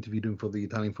Eriksson, when I've interviewed him for the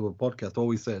Italian Football Podcast,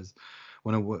 always says,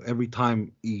 every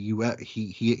time he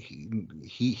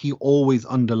always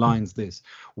underlines this: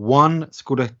 one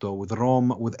Scudetto with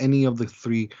Roma, with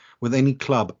any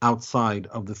club outside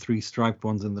of the 3 striped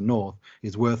ones in the north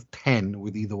is worth 10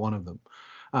 with either one of them.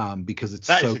 Because it's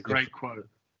that is a great quote.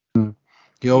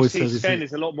 He always says Sven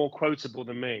is a lot more quotable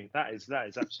than me. That is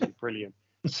absolutely brilliant.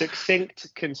 Succinct,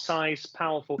 concise,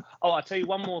 powerful. Oh, I'll tell you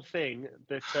one more thing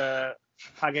that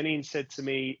Paganin said to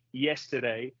me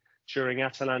yesterday during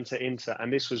Atalanta Inter,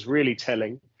 and this was really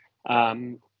telling.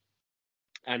 And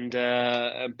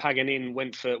Paganin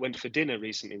went for dinner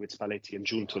recently with Spalletti and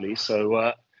Giuntoli,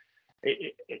 so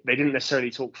they didn't necessarily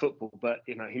talk football, but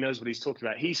he knows what he's talking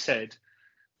about. He said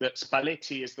that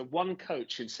Spalletti is the one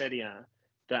coach in Serie A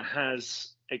that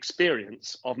has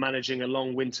experience of managing a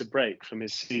long winter break from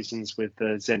his seasons with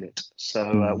Zenit.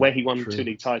 So where he won 2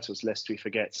 league titles, lest we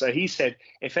forget. So he said,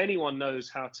 if anyone knows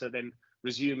how to then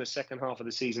resume a second half of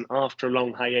the season after a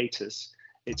long hiatus,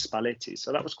 it's Spalletti.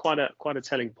 So that was quite a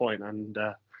telling point. And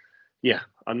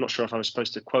I'm not sure if I was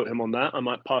supposed to quote him on that. I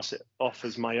might pass it off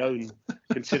as my own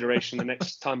consideration the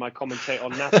next time I commentate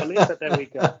on Napoli, but there we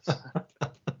go.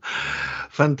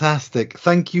 Fantastic.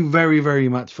 Thank you very, very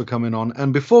much for coming on.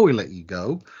 And before we let you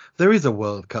go, there is a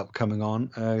World Cup coming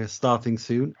on, starting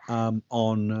soon,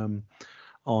 on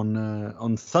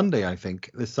Sunday, I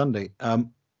think, this Sunday.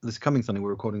 This coming Sunday.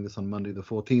 We're recording this on Monday the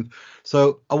 14th.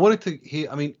 So I wanted to hear,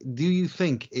 I mean, do you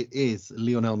think it is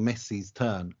Lionel Messi's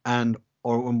turn? And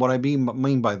what I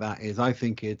mean by that is I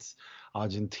think it's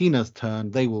Argentina's turn.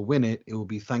 They will win it. It will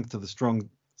be thanks to the strong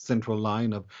central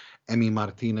line of Emi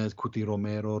Martinez, Cuti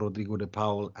Romero, Rodrigo de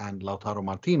Paul, and Lautaro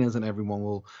Martinez, and everyone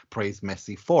will praise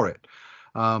Messi for it.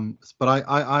 But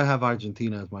I have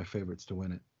Argentina as my favorites to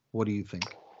win it. What do you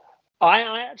think?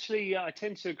 I actually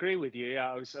tend to agree with you.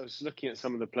 I was looking at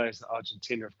some of the players that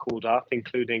Argentina have called up,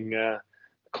 including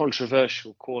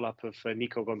controversial call-up of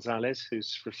Nico Gonzalez,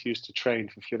 who's refused to train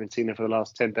for Fiorentina for the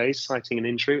last 10 days, citing an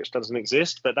injury which doesn't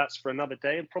exist, but that's for another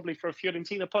day and probably for a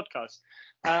Fiorentina podcast.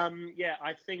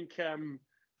 I think,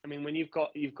 when you've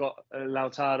got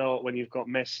Lautaro, when you've got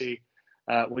Messi,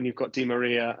 when you've got Di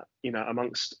Maria,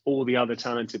 amongst all the other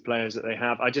talented players that they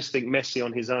have, I just think Messi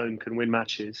on his own can win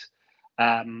matches.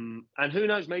 And who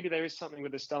knows, maybe there is something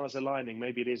with the stars aligning.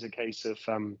 Maybe it is a case of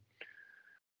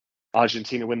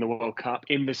Argentina win the World Cup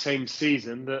in the same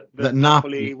season that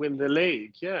Napoli win the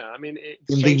league. Yeah, I mean,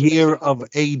 in the year of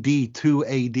AD to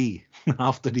AD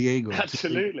after Diego.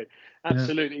 Absolutely.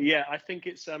 Yeah, I think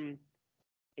it's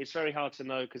very hard to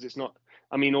know because it's not.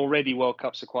 I mean, already World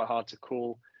Cups are quite hard to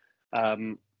call. I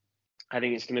think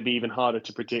it's going to be even harder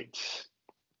to predict,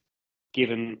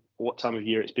 given what time of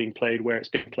year it's being played, where it's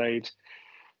being played.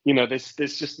 There's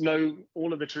just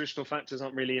all of the traditional factors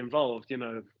aren't really involved.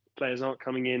 Players aren't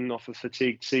coming in off a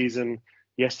fatigued season.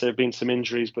 Yes, there have been some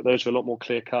injuries, but those are a lot more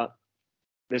clear cut.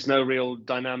 There's no real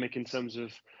dynamic in terms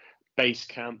of base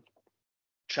camp,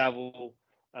 travel.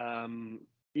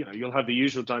 You'll have the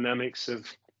usual dynamics of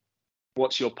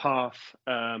what's your path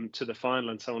to the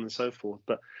final and so on and so forth.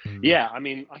 But yeah, I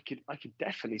mean, I could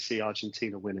definitely see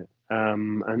Argentina win it.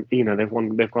 And they've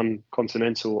won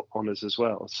continental honours as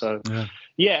well. So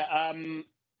yeah.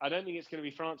 I don't think it's going to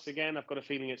be France again. I've got a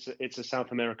feeling it's a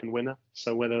South American winner.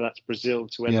 So whether that's Brazil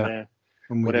to end their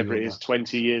whatever it is,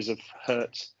 20 years of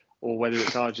hurt, or whether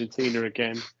it's Argentina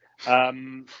again.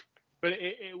 But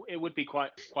it would be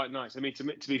quite nice. I mean,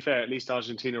 to be fair, at least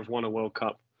Argentina have won a World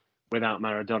Cup without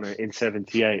Maradona in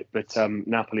 '78. But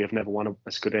Napoli have never won a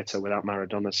Scudetto without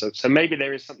Maradona. So maybe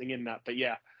there is something in that. But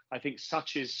yeah, I think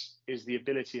such is the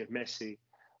ability of Messi.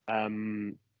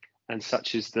 And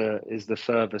such is the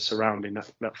fervour surrounding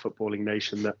that footballing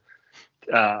nation that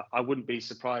I wouldn't be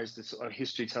surprised. As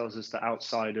history tells us that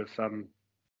outside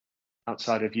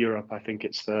of Europe, I think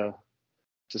it's the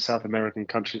South American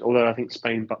countries. Although I think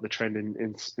Spain bucked the trend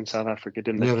in South Africa,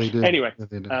 didn't they? Yeah, they did. Anyway, Yeah,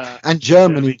 they did. And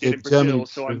Germany did in did. Brazil. Germany,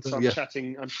 So I'm yeah.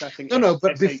 chatting. No,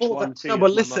 but before that, SH1T no,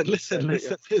 but as my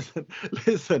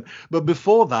listen. But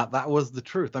before that was the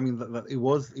truth. I mean, that it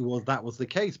was that was the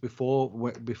case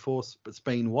before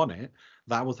Spain won it.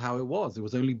 That was how it was. It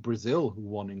was only Brazil who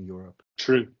won in Europe.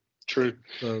 True.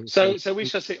 So we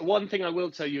shall see. One thing I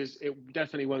will tell you is it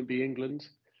definitely won't be England.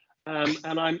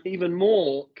 And I'm even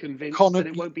more convinced that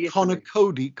it won't be Italy.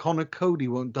 Connor Cody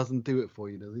doesn't do it for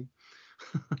you, does he?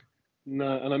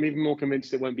 No, and I'm even more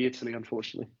convinced it won't be Italy,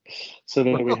 unfortunately. So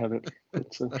there we have it.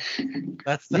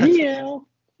 That's meow.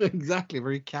 Exactly,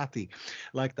 very catty,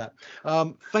 like that.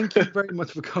 Thank you very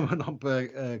much for coming on,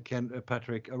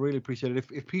 Patrick. I really appreciate it.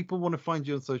 If people want to find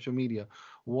you on social media,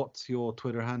 what's your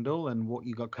Twitter handle and what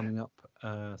you got coming up,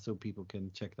 so people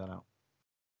can check that out?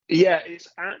 Yeah, it's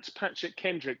at Patrick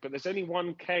Kendrick, but there's only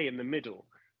one K in the middle.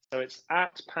 So it's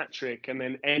at Patrick and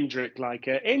then Endrick, like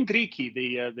Endrique,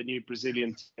 the new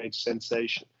Brazilian teenage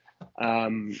sensation.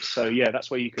 So yeah,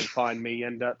 that's where you can find me.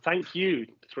 And thank you,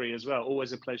 three, as well.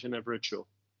 Always a pleasure, never a chore.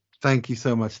 Thank you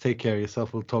so much. Take care of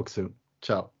yourself. We'll talk soon.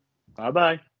 Ciao.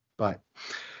 Bye-bye. Bye.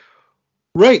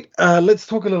 Right. Let's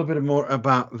talk a little bit more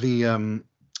about the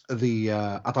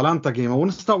Atalanta game. I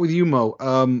want to start with you, Mo.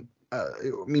 I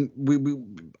mean,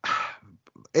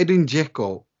 Edin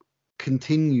Dzeko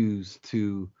continues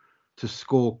to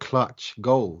score clutch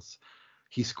goals.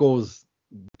 He scores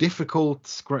difficult,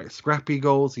 scrappy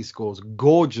goals. He scores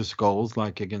gorgeous goals,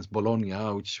 like against Bologna,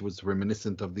 which was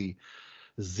reminiscent of the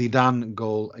Zidane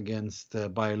goal against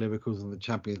Bayer Leverkusen in the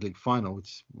Champions League final,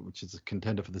 which is a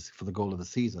contender for the goal of the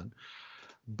season.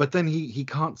 But then he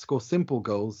can't score simple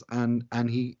goals, and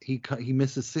he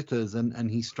misses sitters,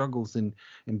 and he struggles in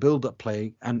build up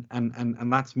play, and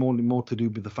that's more to do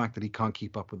with the fact that he can't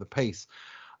keep up with the pace.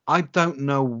 I don't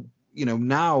know.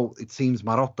 Now it seems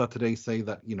Marotta today say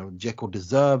that Dzeko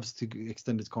deserves to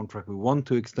extend his contract. We want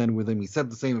to extend with him. He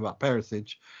said the same about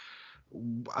Perisic.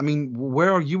 I mean,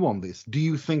 where are you on this? Do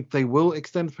you think they will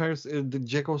extend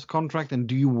Dzeko's contract, and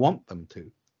do you want them to?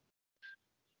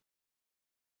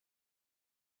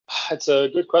 It's a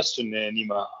good question,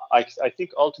 Nima. I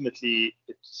think ultimately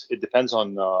it depends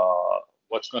on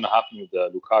what's going to happen with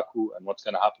Lukaku and what's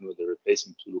going to happen with the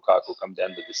replacement to Lukaku come the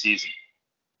end of the season.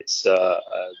 It's the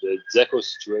Dzeko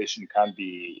situation can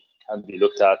be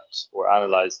looked at or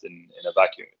analyzed in a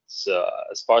vacuum. It's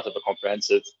as part of a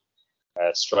comprehensive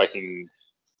striking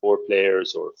 4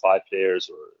 players or 5 players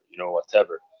or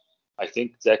whatever. I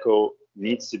think Dzeko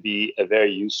needs to be a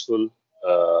very useful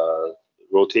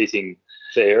rotating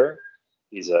player.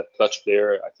 He's a clutch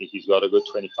player. I think he's got a good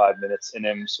 25 minutes in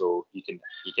him, so he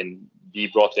can be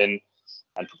brought in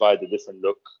and provide a different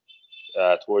look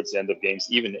towards the end of games,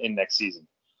 even in next season.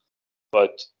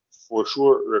 But for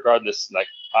sure, regardless,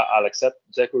 I'll accept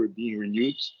Dzeko being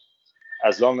renewed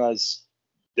as long as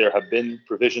there have been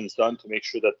provisions done to make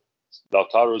sure that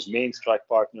Lautaro's main strike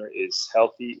partner is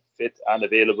healthy, fit, and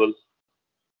available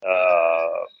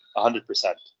 100%.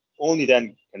 Only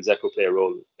then can Dzeko play a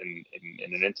role in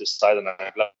an Inter side, and I'm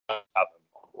glad to have him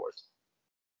on board.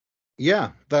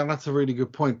 Yeah, that's a really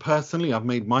good point. Personally, I've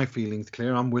made my feelings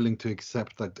clear. I'm willing to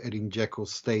accept that Edin Dzeko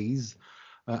stays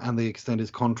and they extend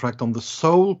his contract on the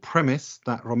sole premise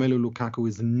that Romelu Lukaku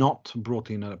is not brought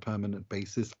in on a permanent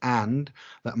basis, and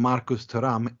that Marcus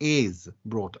Thuram is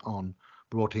brought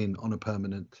in on a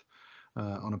permanent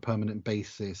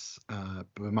basis.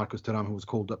 Marcus Thuram, who was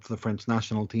called up for the French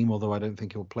national team, although I don't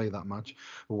think he'll play that much.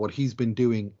 But what he's been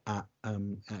doing at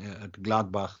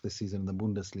Gladbach this season in the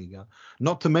Bundesliga,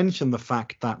 not to mention the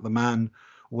fact that the man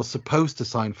was supposed to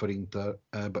sign for Inter,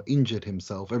 but injured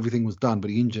himself. Everything was done, but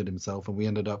he injured himself, and we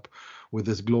ended up with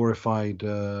this glorified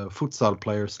futsal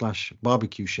player /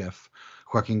 barbecue chef,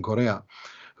 Joaquin Correa,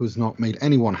 who's not made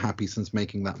anyone happy since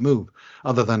making that move,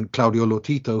 other than Claudio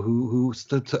Lotito, who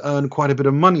stood to earn quite a bit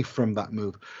of money from that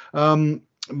move.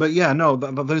 But yeah, no,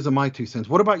 those are my 2 cents.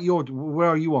 What about where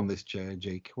are you on this,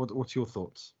 Jake? What's your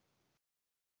thoughts?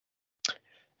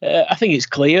 I think it's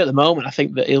clear at the moment. I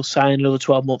think that he'll sign another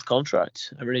 12-month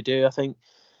contract. I really do. I think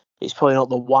it's probably not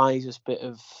the wisest bit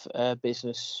of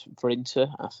business for Inter,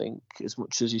 I think, as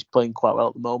much as he's playing quite well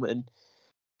at the moment. And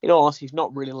in all honesty, he's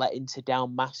not really let Inter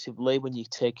down massively when you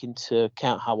take into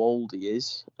account how old he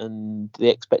is and the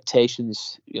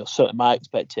expectations. Certainly my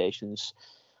expectations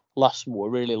last summer were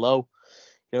really low.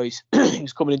 He's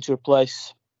he's coming in to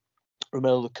replace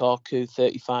Romelu Lukaku,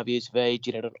 35 years of age.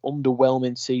 He had an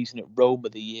underwhelming season at Roma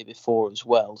the year before as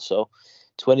well. So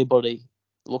to anybody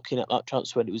looking at that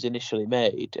transfer when it was initially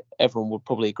made, everyone would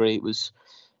probably agree it was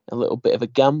a little bit of a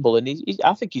gamble. And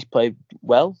I think he's played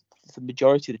well for the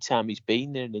majority of the time he's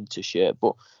been in an Inter shirt.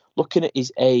 But looking at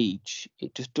his age,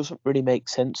 it just doesn't really make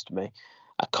sense to me.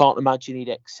 I can't imagine he'd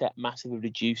accept massively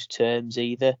reduced terms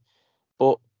either.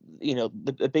 But, you know,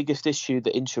 the biggest issue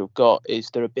that Inter have got is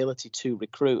their ability to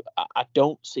recruit. I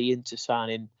don't see Inter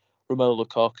signing Romelu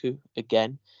Lukaku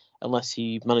again unless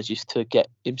he manages to get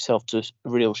himself to a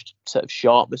real set of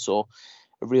sharpness or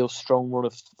a real strong run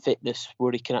of fitness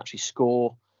where he can actually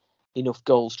score enough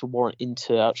goals to warrant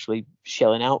Inter actually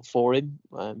shelling out for him.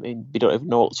 I mean, we don't even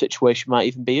know what the situation might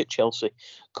even be at Chelsea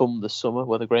come the summer,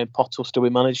 whether Graham Potter will still be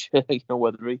manager,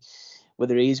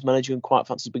 whether he is manager and quite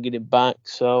fancies beginning back.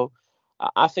 So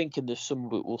I think in the summer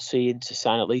we'll see Inter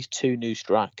sign at least 2 new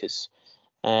strikers.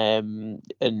 And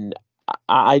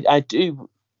I do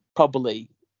probably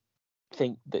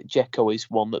think that Dzeko is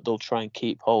one that they'll try and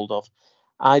keep hold of.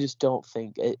 I just don't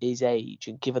think at his age,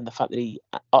 and given the fact that he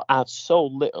adds so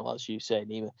little, as you say,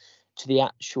 Nima, to the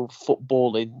actual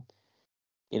footballing,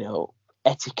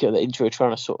 etiquette that Inter are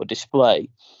trying to sort of display,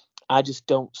 I just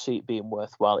don't see it being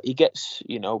worthwhile. He gets,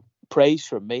 praise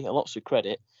from me and lots of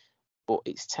credit, but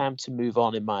it's time to move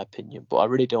on, in my opinion. But I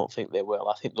really don't think they will.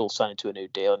 I think they'll sign into a new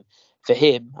deal. And for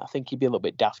him, I think he'd be a little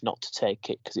bit daft not to take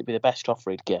it because it'd be the best offer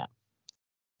he'd get.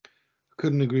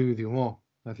 Couldn't agree with you more.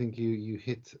 I think you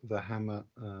hit the hammer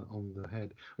on the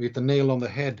head. You hit the nail on the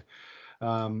head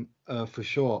for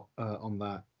sure on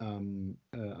that.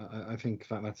 I think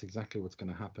that's exactly what's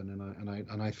going to happen,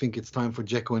 and I think it's time for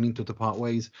Dzeko and Inter to part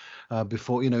ways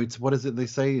before it's what is it they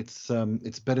say?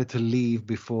 It's better to leave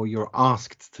before you're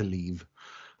asked to leave.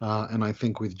 And I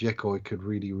think with Dzeko it could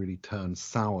really, really turn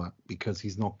sour because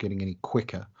he's not getting any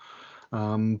quicker.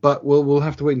 But we'll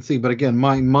have to wait and see. But again,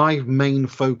 my main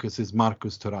focus is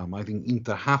Marcus Thuram. I think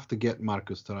Inter have to get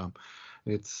Marcus Thuram.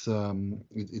 It's a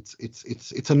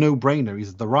no-brainer.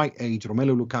 He's the right age.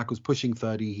 Romelu Lukaku's pushing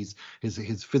 30.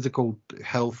 His physical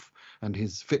health and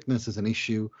his fitness is an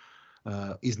issue.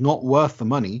 He's not worth the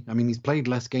money. I mean, he's played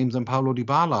less games than Paulo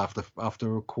Dybala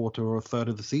after a quarter or a third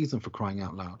of the season, for crying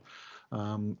out loud.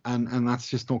 And that's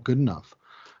just not good enough.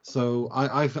 So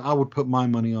I would put my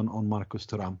money on Marcus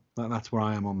Thuram. That's where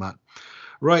I am on that.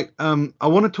 Right. I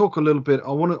want to talk a little bit.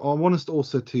 I want us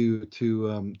also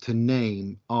to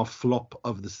name our flop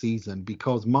of the season,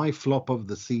 because my flop of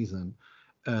the season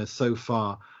so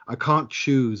far, I can't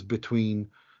choose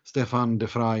between Stefan de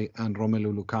Vrij and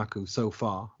Romelu Lukaku so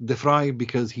far. De Vrij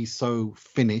because he's so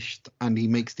finished and he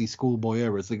makes these schoolboy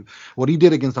errors. Like what he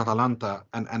did against Atalanta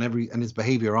and his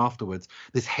behavior afterwards,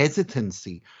 this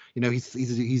hesitancy.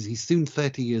 He's soon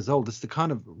 30 years old. It's the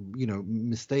kind of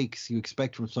mistakes you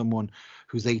expect from someone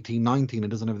who's 18, 19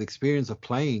 and doesn't have the experience of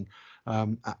playing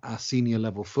a senior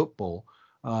level football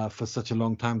for such a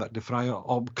long time that De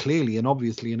Vrij clearly and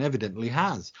obviously and evidently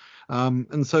has.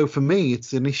 And so for me,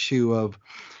 it's an issue of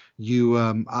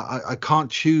I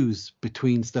can't choose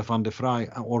between Stefan de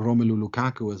Vrij or Romelu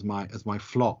Lukaku as my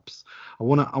flops. I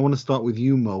want to start with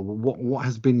you, Mo. What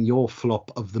has been your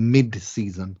flop of the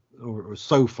mid-season, or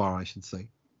so far, I should say,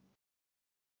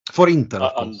 for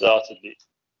Inter? Undoubtedly,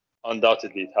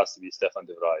 it has to be Stefan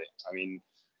de Vrij. I mean,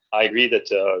 I agree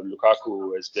that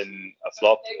Lukaku has been a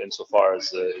flop insofar as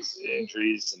his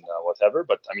injuries and whatever,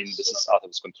 but I mean, this is out of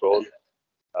his control.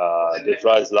 De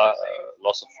Vrij's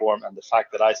loss of form, and the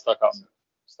fact that I stuck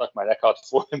my neck out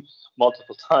for him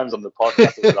multiple times on the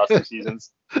podcast over the last 2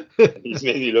 seasons, he's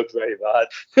made me look very bad.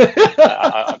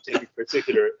 I'm taking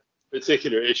particular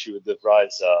issue with De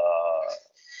Vrij's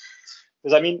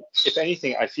because I mean, if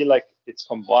anything, I feel like it's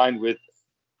combined with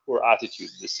poor attitude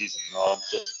this season, not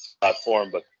just bad form,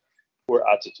 but poor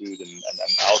attitude and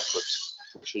output,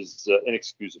 which is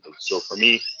inexcusable. So for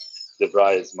me, De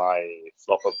Vrij is my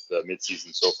flop of the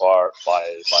mid-season so far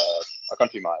by a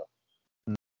country mile.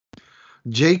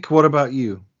 Jake, what about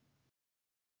you?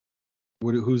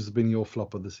 Who's been your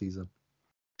flop of the season?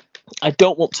 I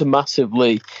don't want to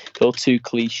massively go too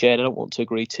cliched. I don't want to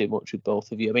agree too much with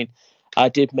both of you. I mean, I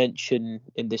did mention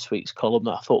in this week's column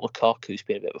that I thought Lukaku's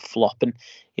been a bit of a flop. And,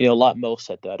 like Mo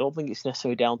said there, I don't think it's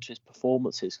necessarily down to his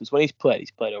performances, because when he's played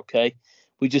okay.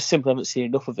 We just simply haven't seen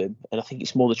enough of him. And I think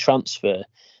it's more the transfer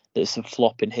that's a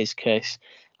flop in his case.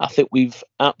 I think we've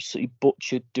absolutely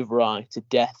butchered De Vrij to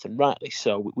death, and rightly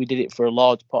so. We did it for a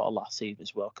large part of last season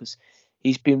as well, because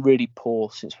he's been really poor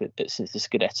since the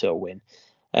Scudetto win.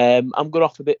 I'm going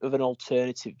off a bit of an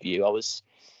alternative view. I was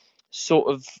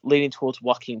sort of leaning towards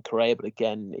Joaquin Correa, but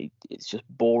again, it's just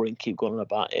boring. Keep going on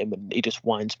about him, and he just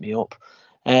winds me up.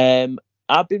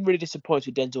 I've been really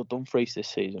disappointed with Denzel Dumfries this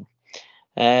season.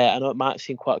 I know it might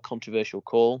seem quite a controversial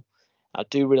call. I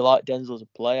do really like Denzel as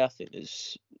a player. I think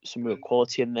there's some real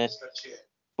quality in there.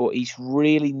 but he's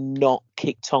really not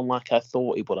kicked on like I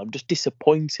thought he would. I'm just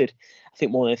disappointed, I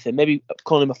think, more than anything. Maybe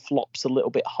calling him a flop's a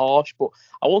little bit harsh, but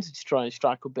I wanted to try and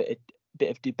strike a bit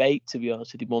of debate, to be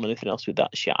honest with you, more than anything else with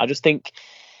that shit. I just think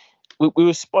we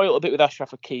were spoiled a bit with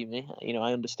Achraf Hakimi. You know,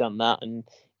 I understand that, and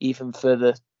even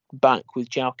further back with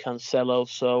João Cancelo.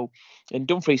 So, and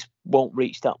Dumfries won't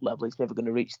reach that level. He's never going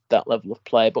to reach that level of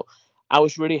play. But I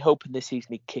was really hoping this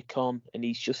season he'd kick on, and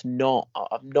he's just not.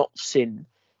 I've not seen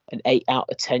an 8 out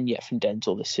of 10 yet from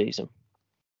Denzel this season.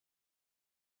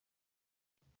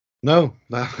 No,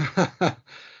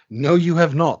 no, you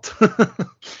have not.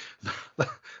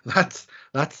 That's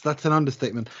an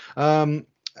understatement.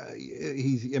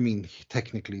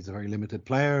 Technically he's a very limited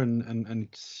player, and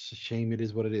it's a shame. It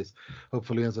is what it is.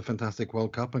 Hopefully he has a fantastic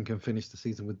World Cup and can finish the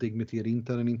season with dignity at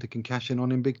Inter, and Inter can cash in on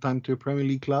him big time to a Premier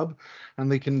League club, and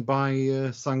they can buy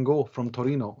Sango from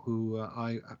Torino, who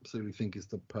I absolutely think is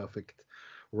the perfect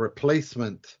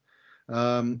replacement.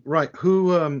 Right,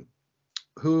 who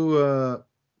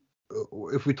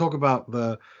if we talk about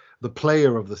the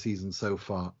player of the season so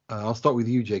far, I'll start with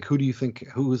you, Jake. Who do you think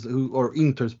or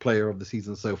Inter's player of the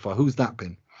season so far? Who's that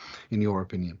been, in your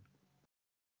opinion?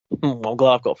 I'm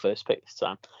glad I've got first pick this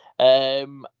time. I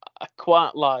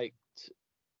quite liked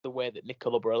the way that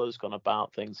Nicola Barella's gone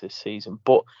about things this season,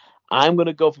 but I'm going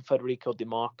to go for Federico Di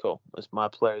Marco as my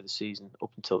player of the season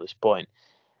up until this point.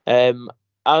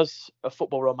 As a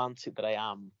football romantic that I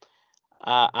am,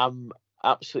 I'm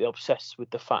absolutely obsessed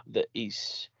with the fact that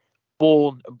he's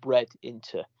born and bred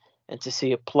Inter, and to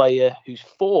see a player who's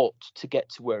fought to get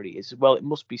to where he is. Well, it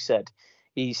must be said,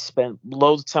 he's spent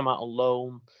loads of time out on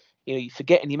loan. You know, you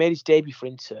forget, and he made his debut for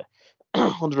Inter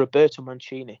under Roberto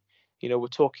Mancini. You know, we're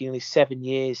talking nearly 7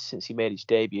 years since he made his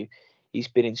debut. He's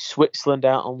been in Switzerland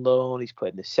out on loan. He's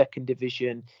played in the second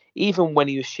division. Even when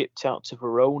he was shipped out to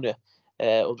Verona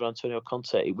under Antonio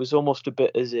Conte, it was almost a bit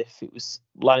as if it was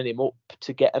lining him up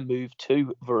to get a move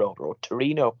to Verona or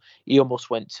Torino. He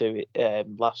almost went to it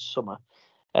last summer.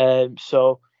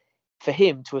 So for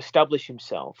him to establish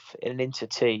himself in an Inter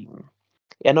team,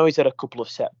 I know he's had a couple of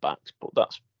setbacks, but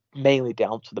that's mainly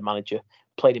down to the manager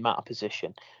playing him out of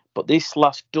position. But this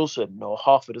last dozen or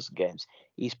half a dozen games,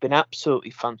 he's been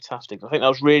absolutely fantastic. I think that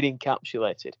was really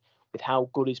encapsulated with how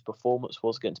good his performance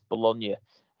was against Bologna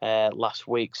last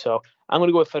week. So I'm going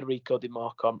to go with Federico Di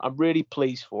Marco. I'm really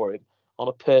pleased for him on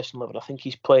a personal level. I think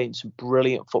he's playing some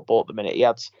brilliant football at the minute. He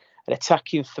adds an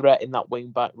attacking threat in that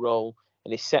wing-back role,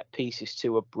 and his set pieces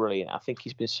too are brilliant. I think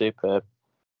he's been superb.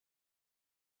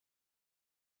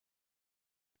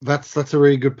 That's a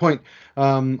really good point.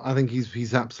 I think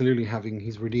he's absolutely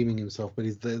he's redeeming himself, but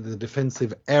the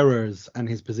defensive errors and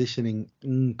his positioning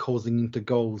causing into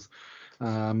goals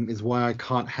is why I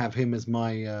can't have him as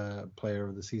my player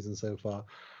of the season so far.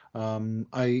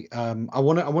 I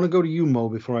want to go to you, Mo,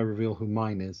 before I reveal who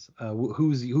mine is.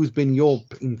 Who's been your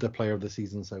Inter player of the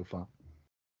season so far?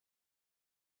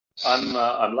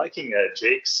 I'm liking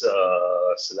Jake's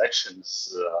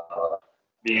selections,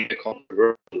 being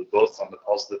controversial both on the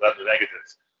positive and the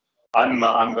negative. I'm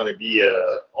going to be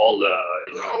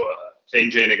plain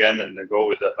Jane again and go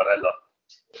with Barella,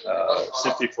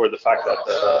 simply for the fact that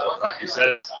like you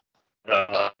said,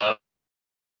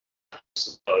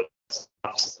 it's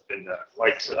been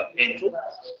quite painful.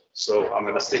 So I'm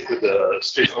going to stick with the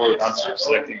straightforward answer of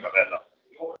selecting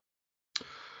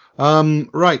Barella.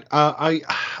 Right.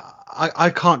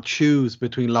 I can't choose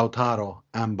between Lautaro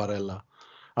and Barella.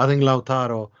 I think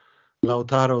Lautaro's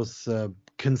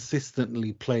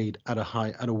consistently played at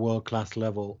a world-class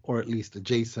level, or at least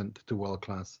adjacent to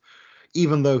world-class,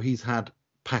 even though he's had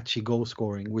patchy goal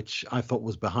scoring, which I thought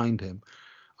was behind him.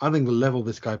 I think the level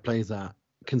this guy plays at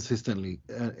consistently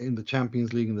in the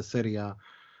Champions League and the Serie A,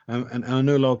 and I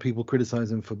know a lot of people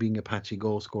criticize him for being a patchy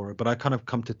goal scorer, but I kind of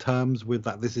come to terms with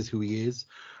that. This is who he is.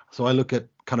 So I look at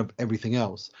kind of everything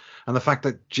else, and the fact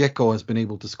that Dzeko has been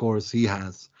able to score as he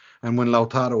has, and when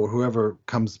Lautaro or whoever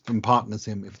comes and partners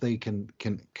him, if they can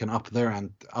up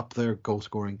their goal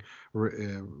scoring,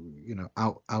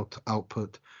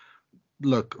 output.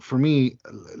 Look, for me,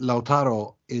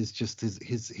 Lautaro is just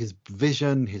his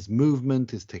vision, his movement,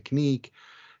 his technique,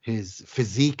 his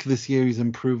physique this year he's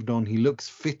improved on. He looks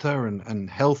fitter and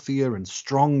healthier and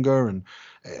stronger and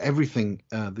everything.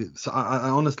 So I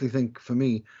honestly think for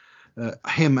me,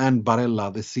 him and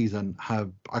Barella this season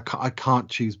I can't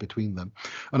choose between them.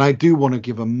 And I do want to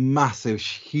give a massive,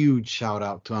 huge shout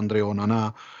out to Andrea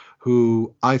Onana,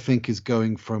 who I think is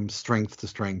going from strength to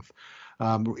strength.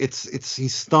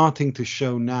 He's starting to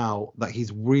show now that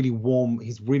he's really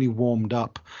warmed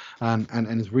up,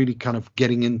 and is really kind of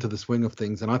getting into the swing of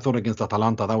things. And I thought against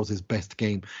Atalanta that was his best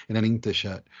game in an Inter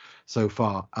shirt so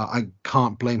far. I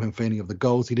can't blame him for any of the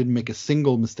goals. He didn't make a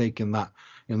single mistake in that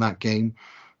game,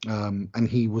 and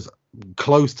he was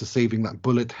close to saving that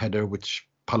bullet header, which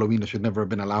Palomino should never have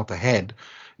been allowed to head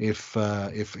if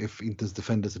Inter's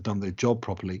defenders had done their job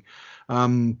properly.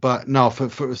 But no,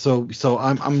 so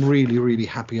I'm really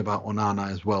happy about Onana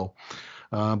as well.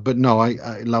 But no,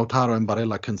 Lautaro and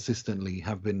Barella consistently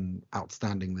have been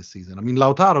outstanding this season. I mean,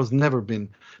 Lautaro's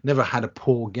never had a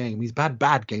poor game. He's had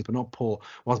bad games, but not poor.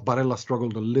 Whilst Barella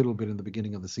struggled a little bit in the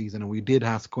beginning of the season, and we did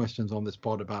ask questions on this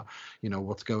pod about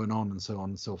what's going on and so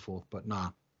on and so forth. But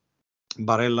nah,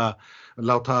 Barella,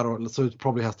 Lautaro. So it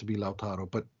probably has to be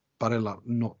Lautaro, but Barella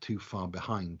not too far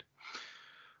behind.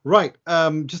 Right.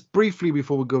 Just briefly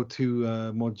before we go to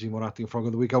Moggi, Moratti, and Frog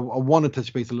of the Week, I want to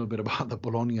touch base a little bit about the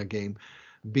Bologna game,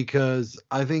 because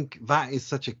I think that is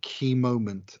such a key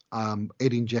moment.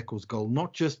 Edin Dzeko's goal,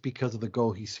 not just because of the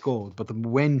goal he scored, but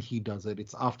when he does it,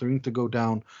 it's after Inter go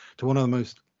down to one of the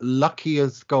most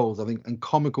luckiest goals, I think, and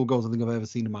comical goals I think I've ever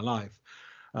seen in my life.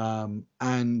 And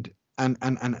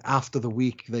after the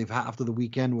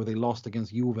weekend where they lost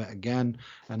against Juve again,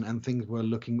 and things were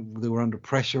they were under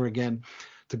pressure again,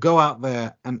 to go out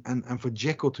there and for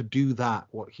Dzeko to do that,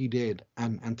 what he did,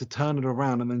 and to turn it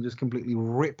around and then just completely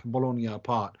rip Bologna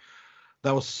apart,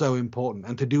 that was so important.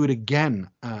 And to do it again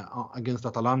against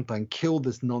Atalanta and kill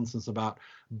this nonsense about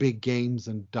big games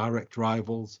and direct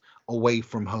rivals away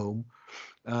from home,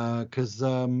 because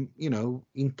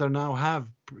Inter now have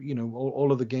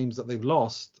all of the games that they've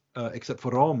lost, except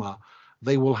for Roma,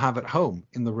 they will have at home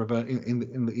in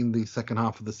the second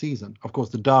half of the season. Of course,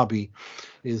 the derby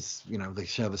is, they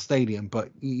share the stadium,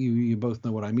 but you both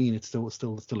know what I mean. It's still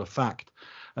a fact.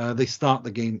 They start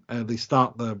the game. They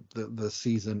start the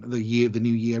season, the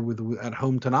new year at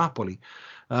home to Napoli.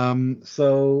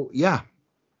 So yeah,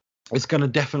 it's going to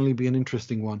definitely be an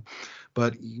interesting one.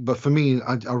 But for me,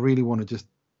 I really want to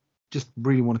just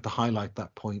really wanted to highlight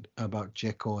that point about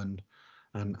Dzeko and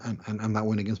that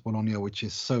win against Bologna, which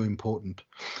is so important.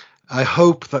 I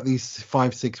hope that these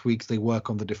 5-6 weeks they work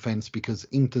on the defense, because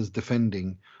Inter's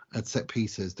defending at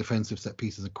defensive set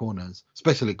pieces and corners,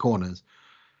 especially corners,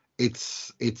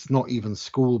 it's not even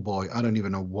schoolboy. I don't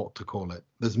even know what to call it.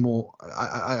 There's more.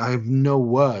 I have no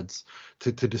words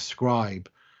to describe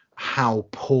how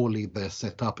poorly they're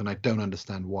set up, and I don't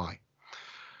understand why.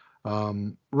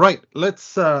 Right,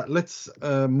 let's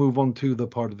move on to the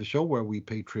part of the show where we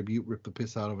pay tribute, rip the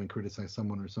piss out of, and criticize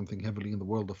someone or something heavily in the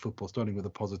world of football, starting with the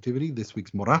positivity. This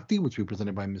week's Moratti, which we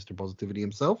presented by Mr. Positivity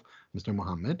himself, Mr.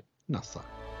 Mohammed Nassar.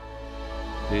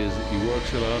 He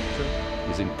works a lot,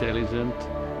 he's intelligent,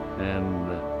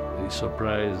 and he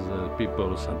surprises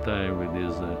people sometimes with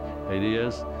his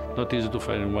ideas. Not easy to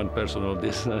find one person of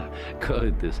these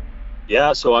qualities.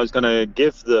 Yeah, so I was going to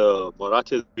give the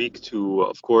Moratti of the week to,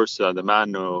 of course, the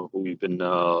man who we've been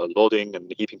loading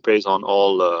and heaping praise on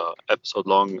all episode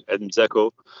long, Edin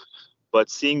Dzeko. But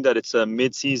seeing that it's a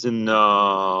mid-season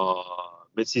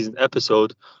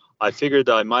episode, I figured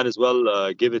I might as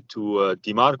well give it to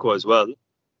Di Marco as well.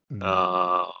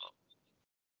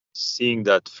 Seeing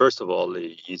that, first of all,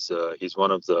 he's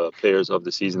one of the players of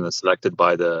the season that's selected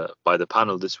by the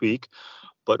panel this week,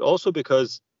 but also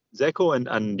because Dzeko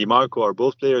and Di Marco are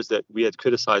both players that we had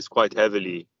criticized quite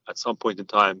heavily at some point in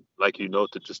time, like you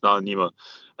noted just now, Nima,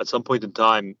 at some point in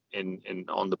time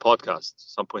on the podcast,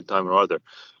 some point in time or other.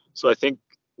 So I think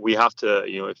we have to,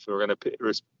 if we're going to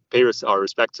pay our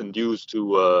respects and dues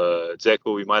to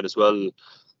Dzeko, we might as well,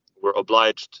 we're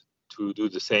obliged to do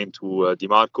the same to Di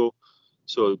Marco.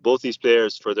 So both these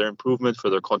players, for their improvement, for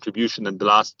their contribution in the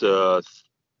last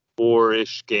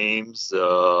 4-ish games,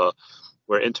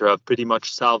 where Inter have pretty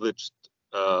much salvaged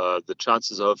the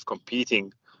chances of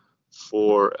competing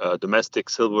for domestic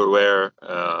silverware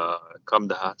come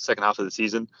the second half of the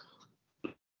season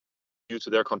due to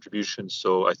their contributions.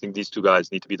 So I think these two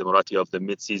guys need to be the Moratti of the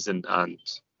mid-season and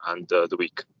the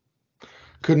week.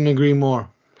 Couldn't agree more.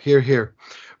 Here.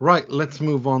 Right, let's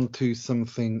move on to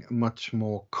something much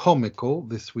more comical.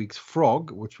 This week's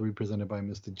Frog, which will be presented by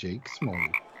Mr. Jake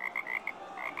Smalley.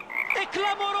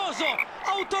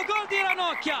 Autogol di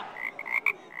Ranocchia.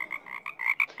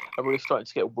 I'm really starting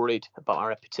to get worried about our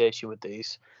reputation with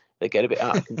these. They get a bit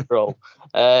out of control.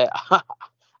 I'm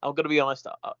going to be honest.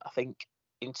 I think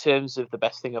in terms of the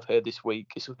best thing I've heard this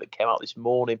week is something that came out this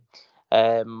morning.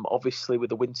 Obviously, with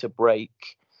the winter break,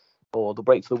 or the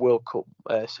break for the World Cup,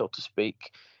 so to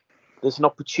speak, there's an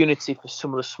opportunity for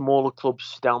some of the smaller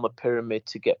clubs down the pyramid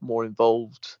to get more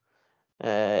involved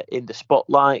in the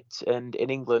spotlight. And in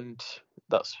England,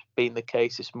 that's been the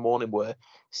case this morning, where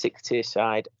sixth-tier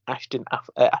side Ashton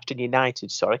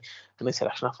United, and they said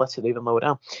Ashton Athletic, even lower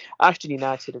down. Ashton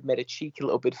United have made a cheeky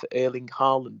little bid for Erling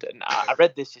Haaland, and I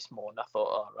read this morning. I thought,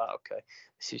 oh, right, okay,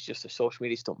 this is just a social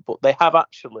media stunt, but they have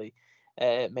actually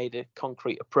made a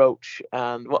concrete approach.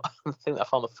 And what the thing that I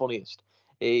found the funniest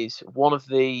is one of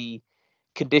the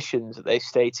conditions that they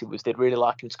stated was they'd really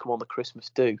like him to come on the Christmas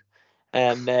do.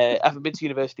 And having been to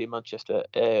University of Manchester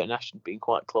and Ashton being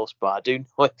quite close by, I do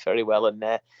know it very well. And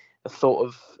the thought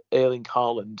of Erling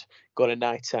Haaland going a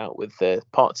night out with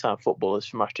part-time footballers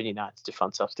from Ashton United is a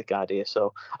fantastic idea.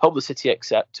 So I hope the City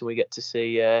accept and we get to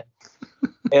see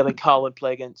Erling Haaland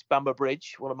play against Bamber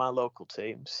Bridge, one of my local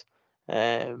teams,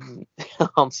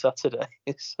 on Saturday.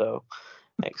 So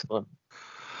excellent.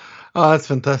 Oh, that's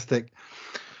fantastic.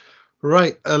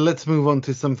 Right, let's move on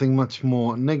to something much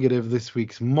more negative, this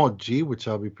week's Moggi, which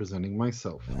I'll be presenting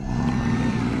myself.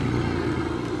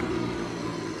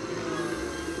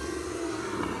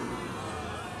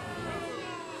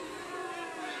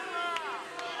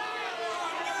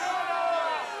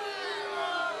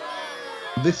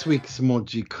 This week's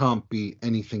Moggi can't be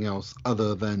anything else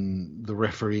other than the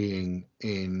refereeing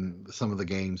in some of the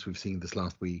games we've seen this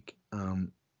last week.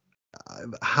 And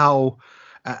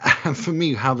for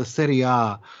me, how the Serie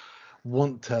A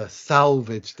want to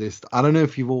salvage this. I don't know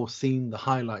if you've all seen the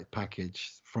highlight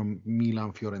package from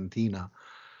Milan Fiorentina,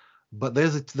 but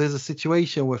there's a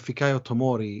situation where Fikayo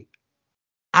Tomori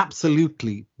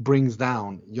absolutely brings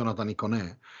down Jonathan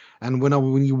Ikone. And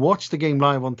when you watch the game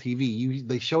live on TV,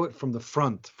 they show it from the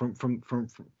front, from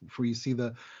where you see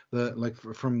the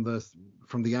from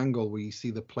the angle where you see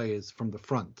the players from the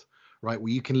front, right?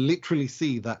 Where you can literally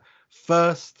see that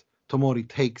first Tomori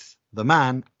takes the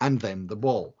man and then the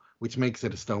ball, which makes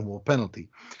it a stonewall penalty.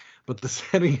 But the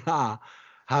Serie A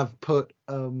have put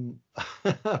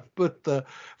the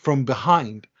from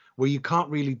behind, where you can't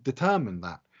really determine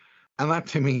that. And that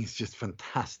to me is just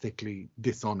fantastically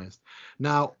dishonest.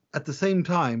 Now, at the same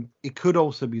time, it could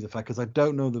also be the fact, because I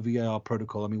don't know the VAR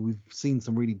protocol. I mean, we've seen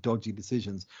some really dodgy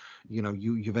decisions. You know,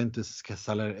 Juventus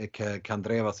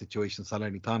Candreva situation,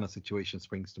 Salernitana situation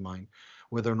springs to mind,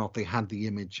 whether or not they had the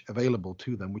image available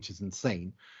to them, which is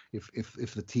insane. If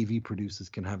the TV producers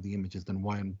can have the images, then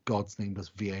why in God's name does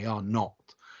VAR not?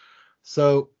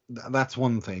 So that's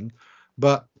one thing.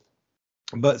 But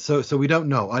so we don't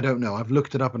know. I don't know. I've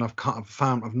looked it up and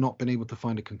I've not been able to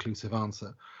find a conclusive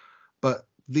answer. But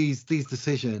these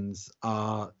decisions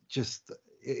are just,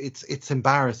 it's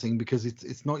embarrassing, because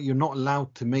it's not, you're not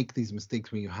allowed to make these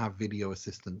mistakes when you have video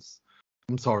assistance.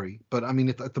 I'm sorry, but I mean,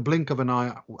 at the blink of an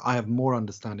eye, I have more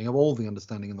understanding. I have all the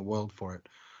understanding in the world for it.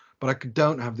 But I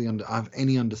don't have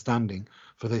any understanding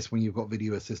for this when you've got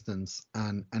video assistance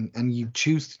and you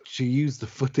choose to use the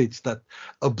footage that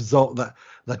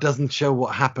doesn't show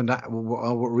what happened,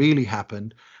 what really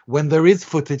happened, when there is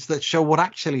footage that show what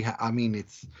actually happened. I mean,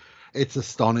 it's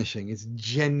astonishing. It's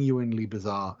genuinely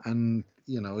bizarre, and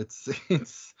it's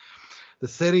the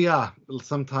Serie A.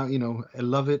 Sometimes I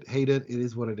love it, hate it. It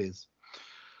is what it is.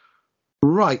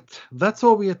 Right, that's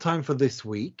all we have time for this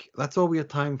week. That's all we have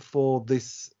time for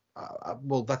this.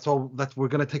 That's all. We're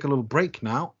going to take a little break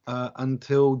now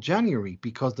until January,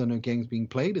 because there are no games being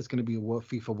played. It's going to be a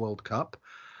FIFA World Cup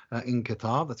in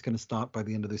Qatar. That's going to start by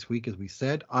the end of this week, as we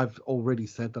said. I've already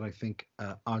said that I think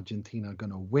Argentina are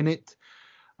going to win it,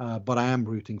 but I am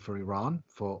rooting for Iran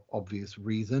for obvious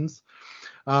reasons.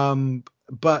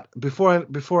 But before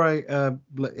I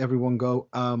let everyone go,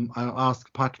 I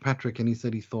asked Patrick, and he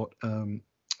said he thought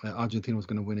Argentina was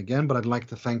going to win again. But I'd like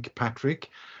to thank Patrick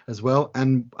as well,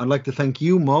 and I'd like to thank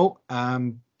you, Mo,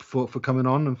 for coming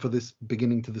on and for this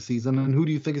beginning to the season. And who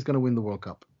do you think is going to win the World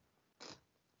Cup?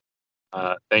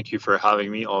 Thank you for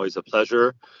having me. Always a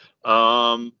pleasure.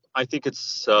 I think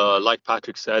it's like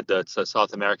Patrick said, that's a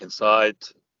South American side.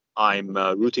 I'm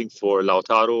rooting for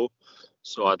Lautaro,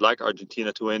 so I'd like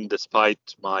Argentina to win, despite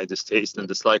my distaste and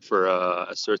dislike for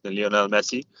a certain Lionel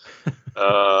Messi.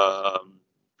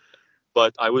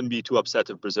 But I wouldn't be too upset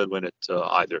if Brazil win it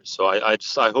either. So I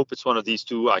hope it's one of these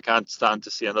two. I can't stand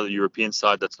to see another European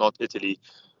side that's not Italy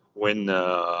win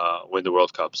the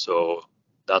World Cup. So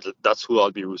that's who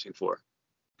I'll be rooting for.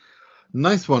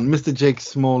 Nice one, Mr. Jake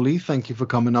Smalley. Thank you for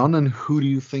coming on. And who do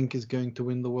you think is going to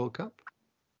win the World Cup?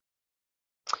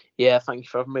 Yeah, thank you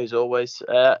for having me as always.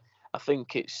 I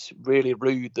think it's really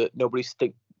rude that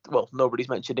nobody's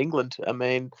mentioned England. I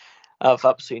mean, I've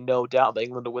absolutely no doubt that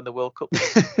England will win the World Cup.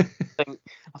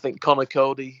 I think Conor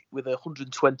Cody with a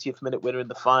 120th minute winner in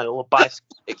the final, by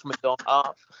 6 minutes on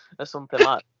half or something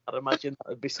like that. I'd imagine that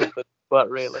would be something quite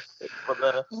realistic.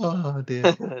 But Oh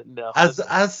dear. no.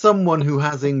 As someone who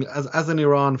has as an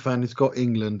Iran fan who's got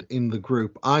England in the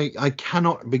group, I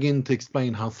cannot begin to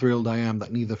explain how thrilled I am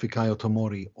that neither Fikayo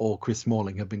Tomori or Chris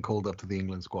Smalling have been called up to the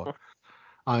England squad.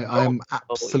 I am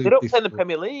absolutely. They don't play in the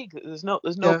Premier League. There's no.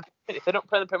 Yeah. If they don't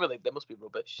play in the Premier League, they must be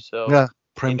rubbish. So Yeah,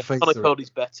 Prem face. Conor Cody's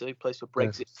better. He plays for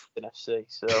Brexit in FC.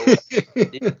 So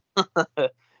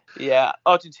yeah,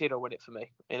 Argentina will win it for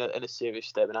me in a serious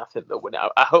statement. I think they'll win it.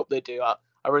 I hope they do. I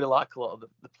really like a lot of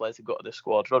the players they've got in the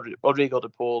squad. Rodrigo de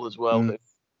Paul as well.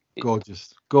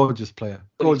 Gorgeous player.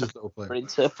 Gorgeous little player.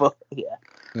 Inter, but yeah.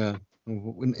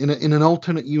 In an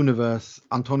alternate universe,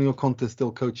 Antonio Conte is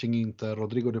still coaching Inter.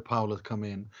 Rodrigo de Paul has come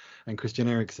in, and Christian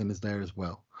Eriksen is there as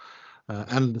well,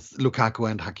 and Lukaku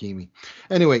and Hakimi.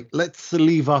 Anyway, let's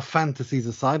leave our fantasies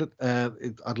aside.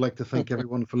 I'd like to thank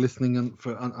everyone for listening and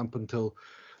for up until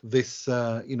this,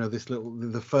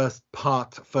 the first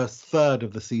third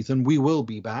of the season. We will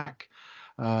be back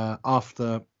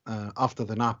after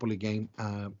the Napoli game.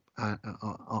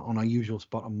 On our usual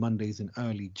spot on Mondays in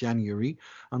early January.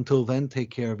 Until then, take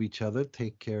care of each other,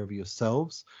 take care of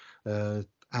yourselves,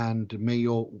 and may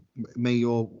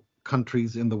your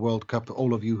countries in the World Cup,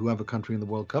 all of you who have a country in the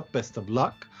World Cup, best of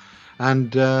luck.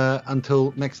 And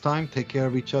until next time, take care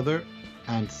of each other,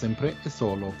 and sempre e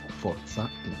solo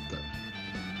Forza Inter.